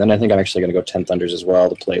 And then I think I'm actually going to go 10 Thunders as well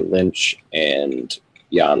to play Lynch and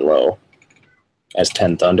Yanlo as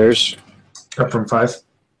 10 Thunders. Up from 5?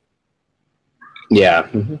 Yeah,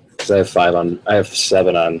 because I have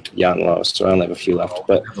 7 on Yanlo, so I only have a few left.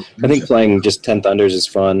 But I think playing just 10 Thunders is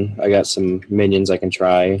fun. I got some minions I can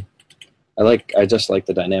try. I just like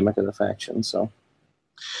the dynamic of the faction, so.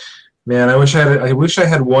 Man, I wish I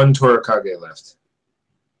had one Torakage left.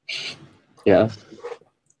 Yeah.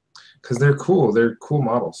 Because they're cool. They're cool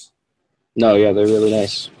models. No, yeah, they're really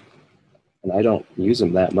nice. And I don't use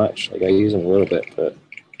them that much. Like, I use them a little bit, but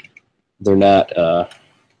they're not, I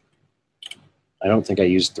don't think I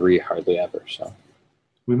use 3 hardly ever, so.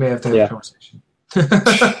 We may have to have a conversation.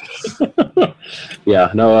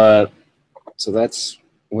 Yeah, no, so that's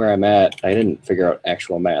where I'm at. I didn't figure out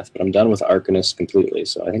actual math, but I'm done with Arcanist completely,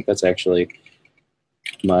 so I think that's actually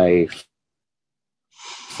my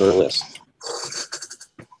first list.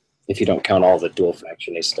 If you don't count all the dual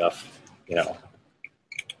faction-y stuff, you know.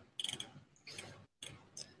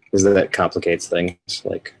 Because that complicates things.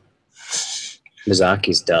 Like,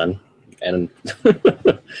 Mizaki's done, and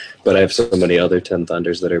but I have so many other 10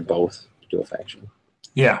 Thunders that are both dual faction.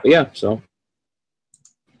 Yeah. But yeah, so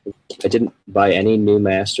I didn't buy any new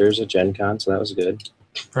Masters at Gen Con, so that was good.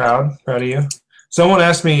 Proud of you. Someone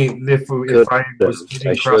asked me if I was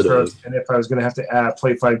getting Crossroads and if I was going to have to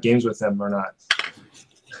play 5 games with them or not.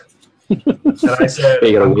 And I said,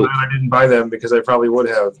 I'm glad I didn't buy them because I probably would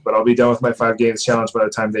have, but I'll be done with my 5 games challenge by the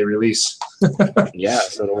time they release. Yeah,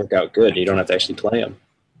 so it'll work out good. You don't have to actually play them.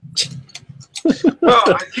 Well,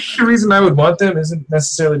 I think the reason I would want them isn't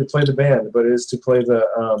necessarily to play the band, but it is to play the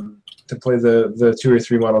 2 or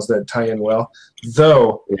 3 models that tie in well.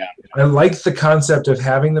 Though I like the concept of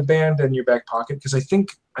having the band in your back pocket because I think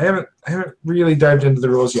I haven't really dived into the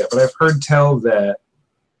rules yet, but I've heard tell that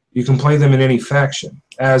you can play them in any faction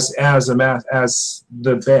as the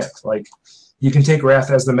band. Like you can take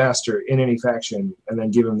Wrath as the master in any faction and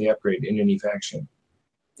then give him the upgrade in any faction.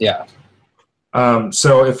 Yeah.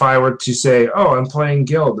 So if I were to say, oh, I'm playing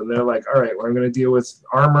Guild, and they're like, all right, well, I'm going to deal with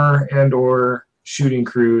armor and or shooting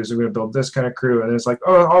crews. I'm going to build this kind of crew. And it's like,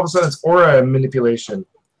 oh, all of a sudden it's aura manipulation.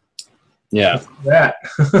 Yeah. That.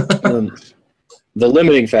 The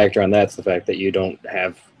limiting factor on that's the fact that you don't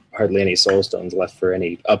have hardly any soul stones left for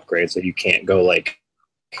any upgrades, so you can't go like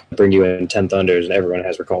bring you in 10 Thunders and everyone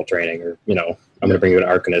has recall training, or I'm going to bring you an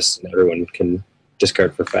Arcanist and everyone can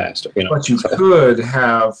discard for fast. But you could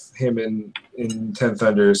have him in 10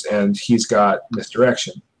 Thunders and he's got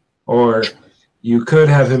misdirection, or you could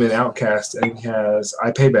have him in Outcast and he has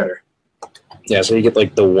I Pay Better. Yeah, so you get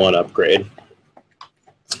like the 1 upgrade.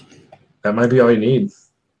 That might be all you need.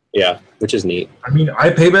 Yeah, which is neat. I mean, I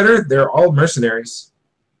Pay Better, they're all mercenaries.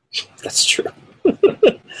 That's true.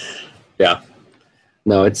 Yeah.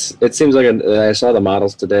 No, it seems like I saw the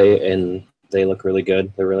models today and they look really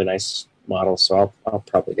good. They're really nice models, so I'll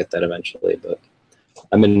probably get that eventually, but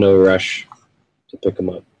I'm in no rush to pick them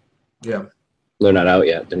up. Yeah. They're not out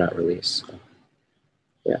yet. They're not released. So.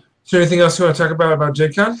 Yeah. Is there anything else you want to talk about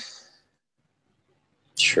Gen Con?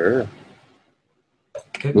 Sure.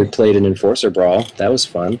 We played an Enforcer Brawl. That was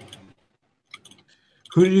fun.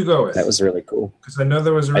 Who did you go with? That was really cool. Because I know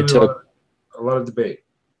there was a lot of debate.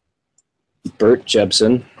 Bert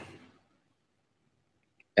Jebsen.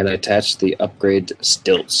 And I attached the upgrade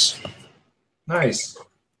Stilts. Nice.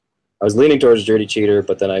 I was leaning towards Dirty Cheater,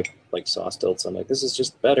 but then I saw Stilts. I'm like, this is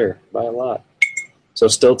just better by a lot. So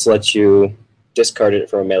Stilts lets you discard it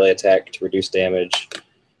from a melee attack to reduce damage.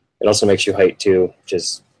 It also makes you height 2, which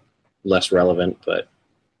is less relevant, but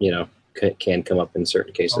can come up in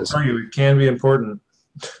certain cases. I'll tell you, it can be important.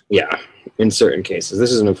 Yeah, in certain cases.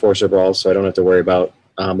 This is an Enforcer Brawl, so I don't have to worry about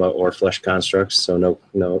AMA or Flesh Constructs, so no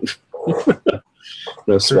no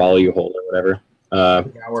Swallow You Whole or whatever.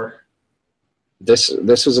 This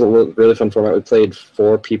was a really fun format. We played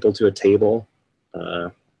 4 people to a table.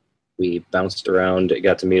 We bounced around,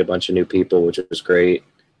 got to meet a bunch of new people, which was great.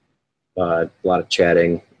 A lot of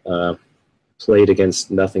chatting. Played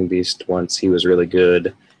against Nothing Beast once. He was really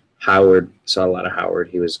good. Howard, saw a lot of Howard.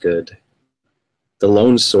 He was good. The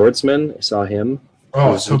Lone Swordsman, I saw him.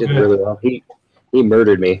 Oh, he did really well. He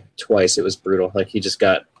murdered me twice. It was brutal. Like, he just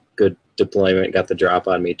got good deployment, got the drop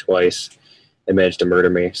on me twice, and managed to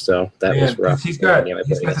murder me. So that was rough. He's got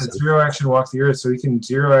that 0 action walk the earth, so he can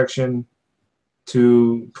 0 action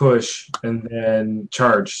to push and then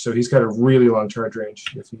charge. So he's got a really long charge range.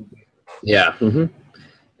 If need be. Yeah. Mm-hmm.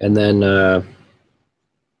 And then,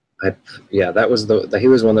 that was he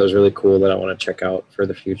was one that was really cool that I want to check out for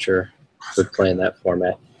the future for playing that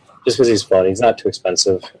format. just because he's fun. He's not too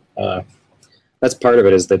expensive. That's part of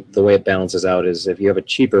it. Is that the way it balances out is if you have a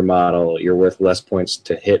cheaper model, you're worth less points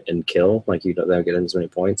to hit and kill. Like you don't get as many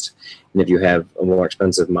points. And if you have a more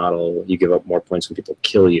expensive model, you give up more points when people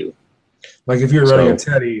kill you. Like if you're running a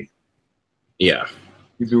Teddy, yeah,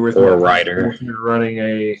 you'd be worth or a Rider. If you're running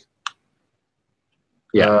a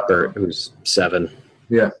Bert, who's 7.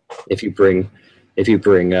 Yeah. If you bring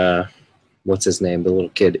what's his name, the little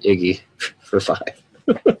kid Iggy for 5.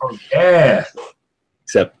 Oh yeah.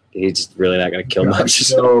 Except he's really not going to kill much.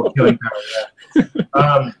 So killing power,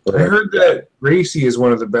 yeah. I heard that Racy is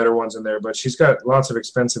one of the better ones in there, but she's got lots of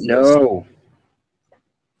expensive. No,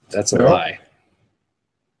 that's a lie.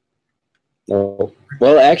 No.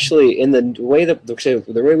 Well, actually, in the way the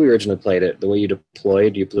way we originally played it, the way you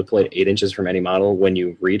deployed 8 inches from any model when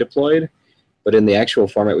you redeployed. But in the actual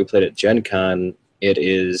format we played at Gen Con, it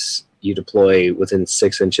is you deploy within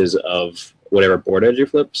 6 inches of whatever board edge you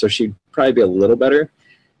flip. So she'd probably be a little better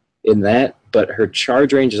in that, but her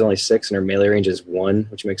charge range is only 6 and her melee range is 1,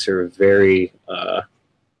 which makes her very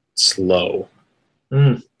slow.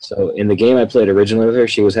 So in the game I played originally with her,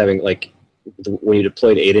 she was having like when you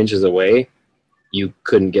deployed 8 inches away, you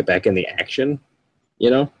couldn't get back in the action. You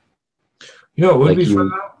know it would be fun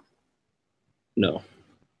though. No,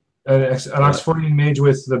 an Oxfordian mage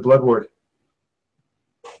with the Blood Ward.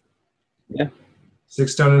 Yeah,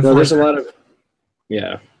 6 stone and 4. No, there's a lot of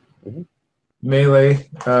melee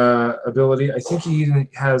ability. I think he even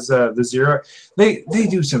has the 0. They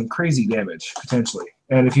do some crazy damage potentially,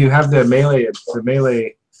 and if you have the melee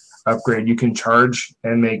upgrade, you can charge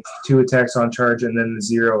and make 2 attacks on charge, and then the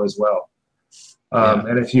 0 as well.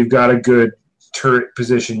 And if you've got a good turret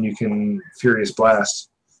position, you can Furious Blast.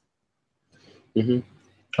 Yeah,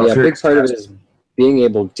 a big part of it is being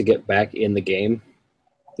able to get back in the game.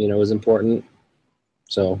 Is important.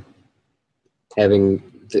 So having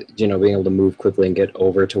being able to move quickly and get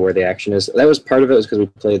over to where the action is. That was part of it, was because we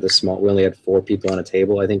played the small. We only had 4 people on a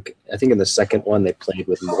table. I think in the second one they played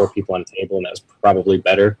with more people on a table, and that was probably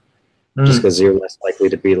better. Just because you're less likely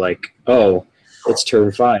to be like, oh, it's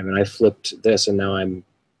turn 5, and I flipped this, and now I'm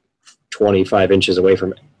 25 inches away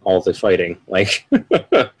from all the fighting, like,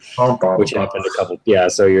 which happened a couple. Yeah,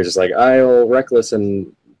 so you're just like, I'll reckless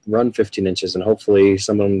and run 15 inches, and hopefully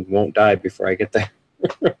someone won't die before I get there.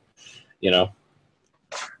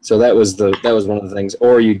 So that was one of the things.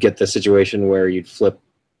 Or you'd get the situation where you'd flip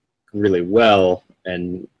really well,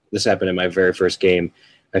 and this happened in my very first game.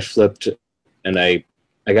 I flipped, and I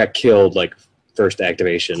got killed like first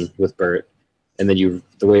activation with Bert, and then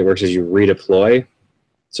the way it works is you redeploy.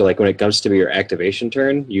 So like when it comes to be your activation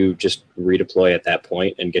turn, you just redeploy at that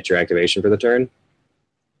point and get your activation for the turn.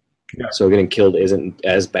 Yeah. So getting killed isn't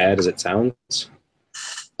as bad as it sounds.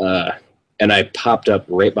 And I popped up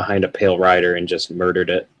right behind a Pale Rider and just murdered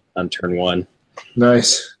it on turn 1.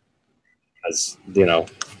 Nice. As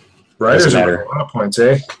Riders are a lot of points,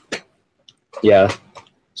 eh? Yeah.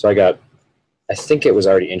 So I think it was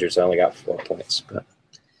already injured, so I only got 4 points. But.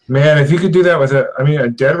 Man, if you could do that with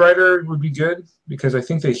a dead rider would be good, because I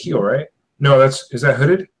think they heal, right? No, is that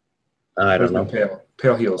hooded? I don't know.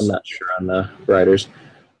 Pale heals. I'm not sure on the riders.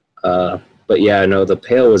 But yeah, no, the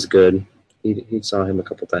Pale was good. He saw him a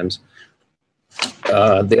couple times.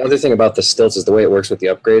 The other thing about the stilts is the way it works with the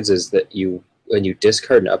upgrades is that when you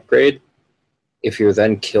discard an upgrade, if you're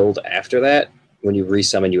then killed after that, when you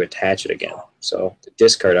resummon, you attach it again. So the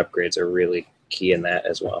discard upgrades are really key in that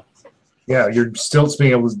as well. Yeah, your stilts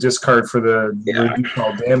being able to discard for the reduce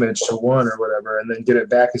all damage to 1 or whatever, and then get it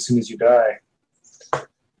back as soon as you die.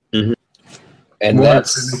 Mm-hmm. And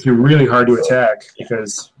that's make you really hard to attack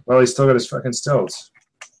because he's still got his fucking stilts.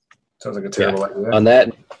 Sounds like a terrible idea. On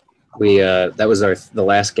that, that was the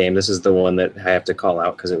last game. This is the one that I have to call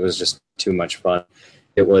out because it was just too much fun.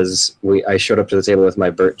 It was I showed up to the table with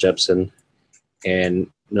my Bert Jepsen, and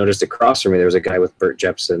noticed across from me there was a guy with Bert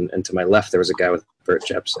Jepsen, and to my left there was a guy with Bert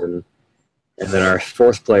Jepsen. And then our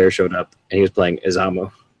 4th player showed up, and he was playing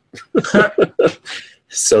Izamu.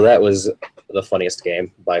 So that was the funniest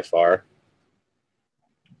game by far.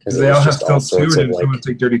 Because they all have stilts too, or did someone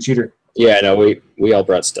take Dirty Cheater? Yeah, no, we all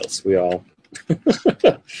brought stilts. We all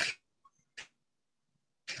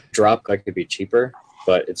drop could be cheaper,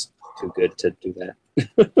 but it's too good to do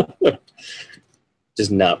that.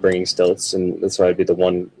 Just not bringing stilts, and that's why I'd be the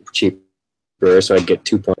one cheaper, so I'd get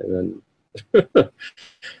 2 points, and then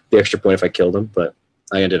the extra point if I killed him, but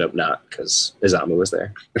I ended up not because Izamu was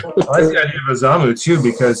there. I like the idea of Izamu too,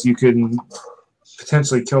 because you can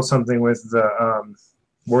potentially kill something with the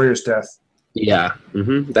Warrior's Death. Yeah,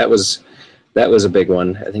 that was a big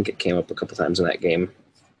one. I think it came up a couple times in that game.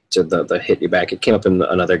 to the hit you back. It came up in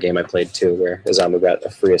another game I played too, where Izamu got a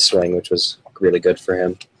free swing, which was really good for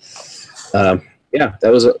him. Yeah,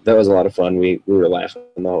 that was a lot of fun. We were laughing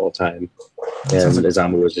the whole time, and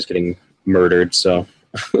Izamu was just getting murdered. So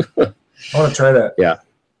I want to try that. Yeah,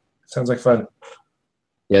 sounds like fun.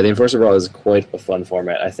 Yeah, the Enforcer Brawl is quite a fun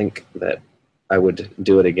format. I think that I would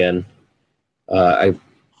do it again. I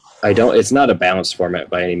don't. It's not a balanced format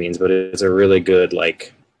by any means, but it's a really good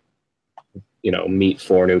meet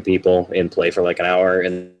 4 new people and play for like an hour,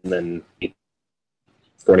 and then meet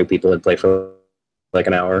 4 new people and play for like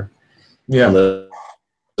an hour. Yeah,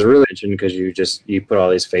 it's really interesting because you put all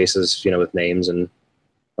these faces, with names and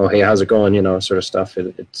oh hey, how's it going, sort of stuff.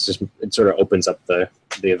 It sort of opens up the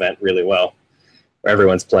event really well. Where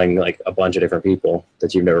everyone's playing like a bunch of different people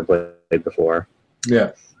that you've never played before.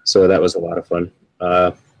 Yeah. So that was a lot of fun.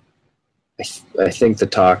 I think the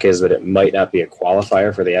talk is that it might not be a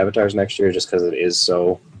qualifier for the avatars next year just because it is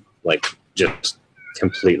so just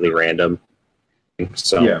completely random.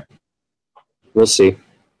 So yeah, we'll see.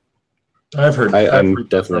 I've heard. I'm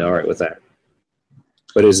definitely all right with that.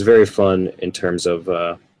 But it's very fun in terms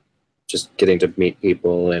of just getting to meet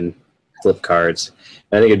people and flip cards.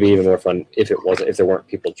 And I think it'd be even more fun if there weren't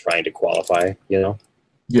people trying to qualify. Yeah,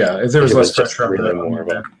 if there was less pressure on really more of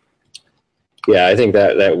a. Yeah, I think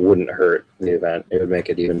that wouldn't hurt the event. It would make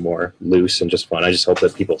it even more loose and just fun. I just hope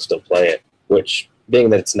that people still play it, which,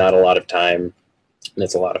 being that it's not a lot of time and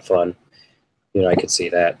it's a lot of fun, I could see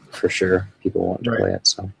that for sure. People want to play it.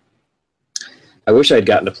 So I wish I'd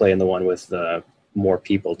gotten to play in the one with more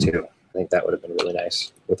people, too. I think that would have been really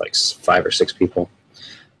nice with 5 or 6 people.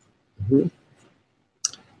 Mm-hmm.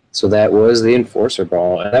 So that was the Enforcer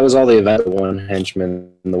Brawl. And that was all the event, the 1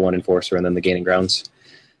 henchman, the 1 enforcer, and then the Gaining Grounds.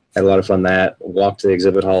 Had a lot of fun that. Walked to the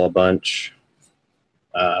exhibit hall a bunch.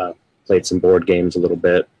 Played some board games a little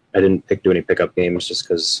bit. I didn't do any pickup games just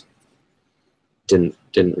because didn't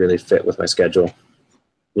really fit with my schedule.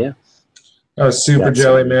 Yeah. That was super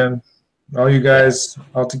jelly, man. All you guys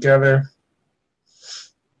all together.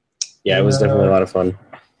 Yeah, it was definitely a lot of fun.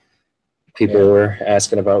 People were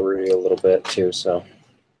asking about Rudy a little bit too, so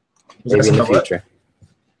maybe in the future.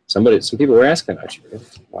 Some people were asking about you.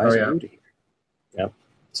 Why is Rudy here? Yep.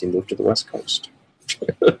 He moved to the West Coast.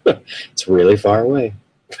 It's really far away.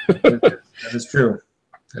 That is true.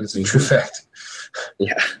 That is a true fact.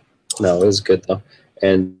 Yeah. No, it was good though.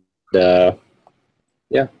 And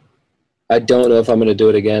yeah. I don't know if I'm going to do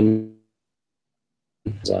it again.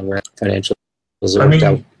 Financial.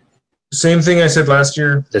 Same thing I said last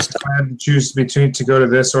year. This time. If I had to choose between to go to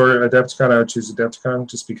this or Adepticon, I would choose Adepticon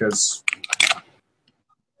just because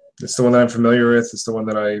it's the one that I'm familiar with. It's the one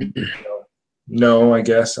that I know, I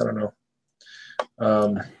guess. I don't know.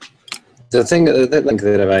 The thing that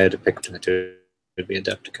if I had to pick between the two, it would be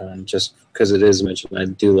Adepticon, just because it is mentioned. I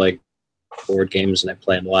do like board games and I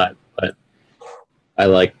play them a lot, but I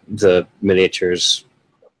like the miniatures,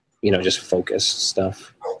 just focused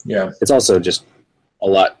stuff. Yeah. It's also just a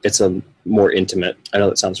lot. It's a more intimate. I know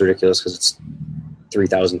that sounds ridiculous because it's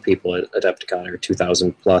 3,000 people at Adepticon or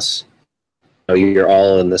 2,000 plus. You're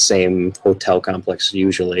all in the same hotel complex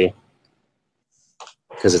usually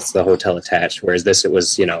because it's the hotel attached. Whereas this, it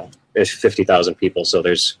was, there's 50,000 people, so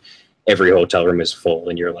there's every hotel room is full,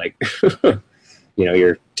 and you're like,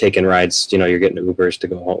 you're taking rides. You're getting Ubers to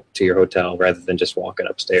go home to your hotel rather than just walking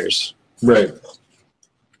upstairs. Right.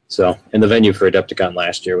 So, and the venue for Adepticon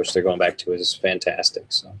last year, which they're going back to, is fantastic.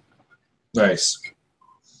 So nice.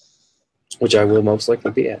 Which I will most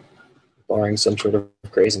likely be at, barring some sort of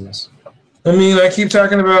craziness. I mean, I keep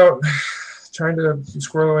talking about trying to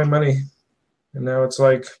squirrel away money, and now it's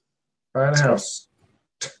like buying a house.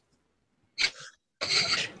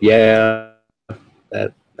 Yeah,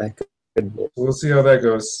 that could. We'll see how that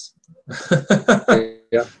goes.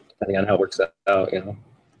 Yeah, depending on how it works out,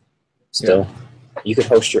 Still, you could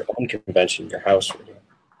host your own convention in your house.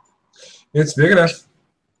 It's big enough.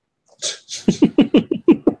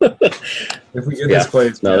 If we get this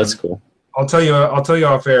place, no, that's cool. I'll tell you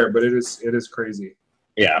off air, but it is crazy.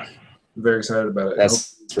 Yeah, I'm very excited about it.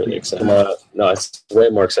 That's really exciting. No, it's way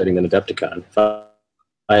more exciting than Adepticon.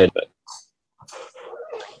 I had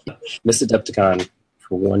missed Adepticon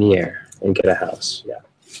for 1 year and get a house. Yeah,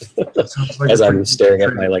 as I'm staring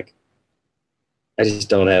at my I just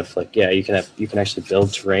don't have you can actually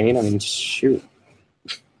build terrain. I mean, shoot,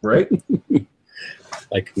 right?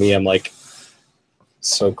 Like me, I'm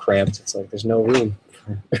so cramped. It's there's no room.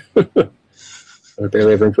 I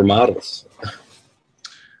barely have room for models.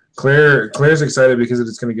 Claire's excited because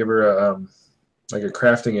it's going to give her a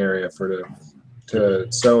crafting area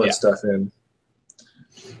to sew and stuff in.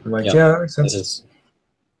 I'm that makes sense.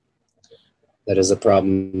 That is a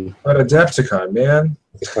problem. But Adepticon, man.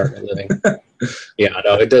 Apartment living. Yeah,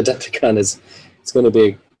 no, Adepticon it's going to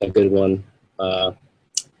be a good one. I'm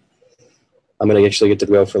going to actually get to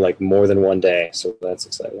go for like more than one day, so that's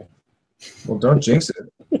exciting. Well, don't jinx it.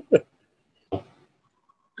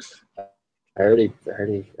 I already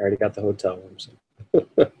got the hotel room. So.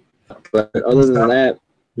 But other than that,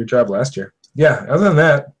 your job last year. Yeah. Other than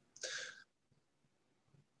that,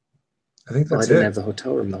 I think that's I didn't have the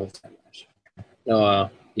hotel room the whole time. No,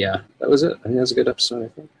 yeah, that was it. I think that was a good episode. I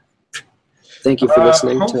think. Thank you for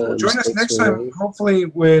listening. Join us next time. Hopefully,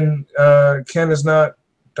 when Ken is not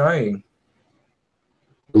dying.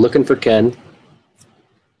 We're looking for Ken.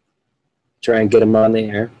 Try and get him on the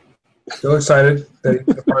air. Still excited that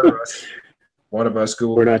he's a part of us. One of us.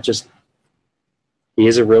 Cool. We're not just. He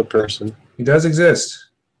is a real person. He does exist.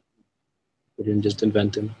 We didn't just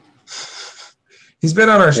invent him. He's been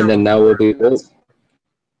on our show. And then now we'll be.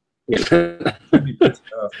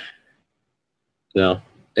 No,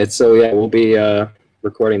 it's so yeah. We'll be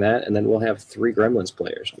recording that, and then we'll have 3 Gremlins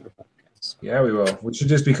players on the podcast. Yeah, we will. We should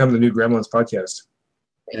just become the new Gremlins podcast.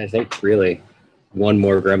 And I think really one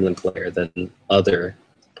more Gremlin player than other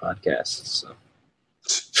podcasts. So.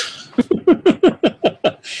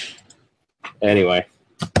 Anyway,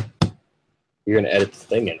 you're gonna edit the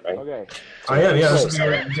thing in, right? Okay. I am. Yeah.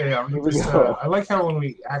 I like how when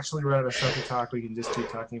we actually run out of stuff to talk, we can just keep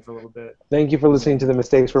talking for a little bit. Thank you for listening to the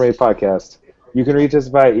Mistakes Were Made podcast. You can reach us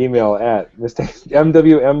by email at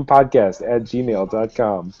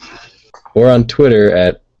mwmpodcast@gmail.com. Or on Twitter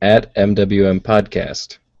at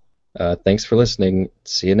MWMPodcast. Thanks for listening.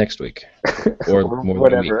 See you next week. Or more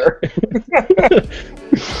whatever. Than a week.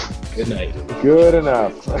 Good night. Good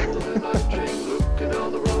enough.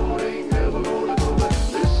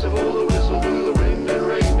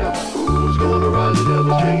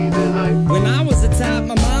 When I was a child,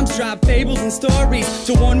 my mom's dropped fables and stories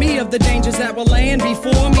to warn me of the dangers that were laying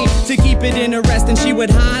before me. To keep it interesting, she would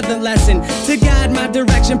hide the lesson. To guide my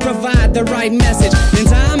direction, provide the right message. In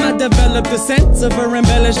time, I developed a sense of her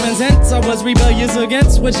embellishments. Hence, I was rebellious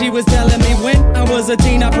against what she was telling me. When I was a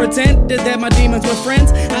teen, I pretended that my demons were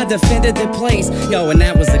friends. I defended the place, and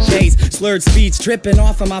that was the case. Slurred speech dripping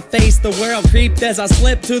off of my face. The world creeped as I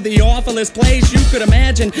slipped to the awfulest place you could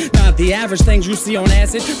imagine. Not the average things you see on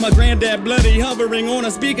acid. My granddad bloody hovering on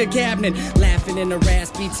a speaker cabinet, laughing in a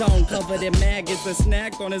raspy tone, covered in maggots. A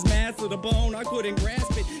snack on his mass to the bone. I couldn't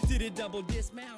grasp it. Did it double dismount?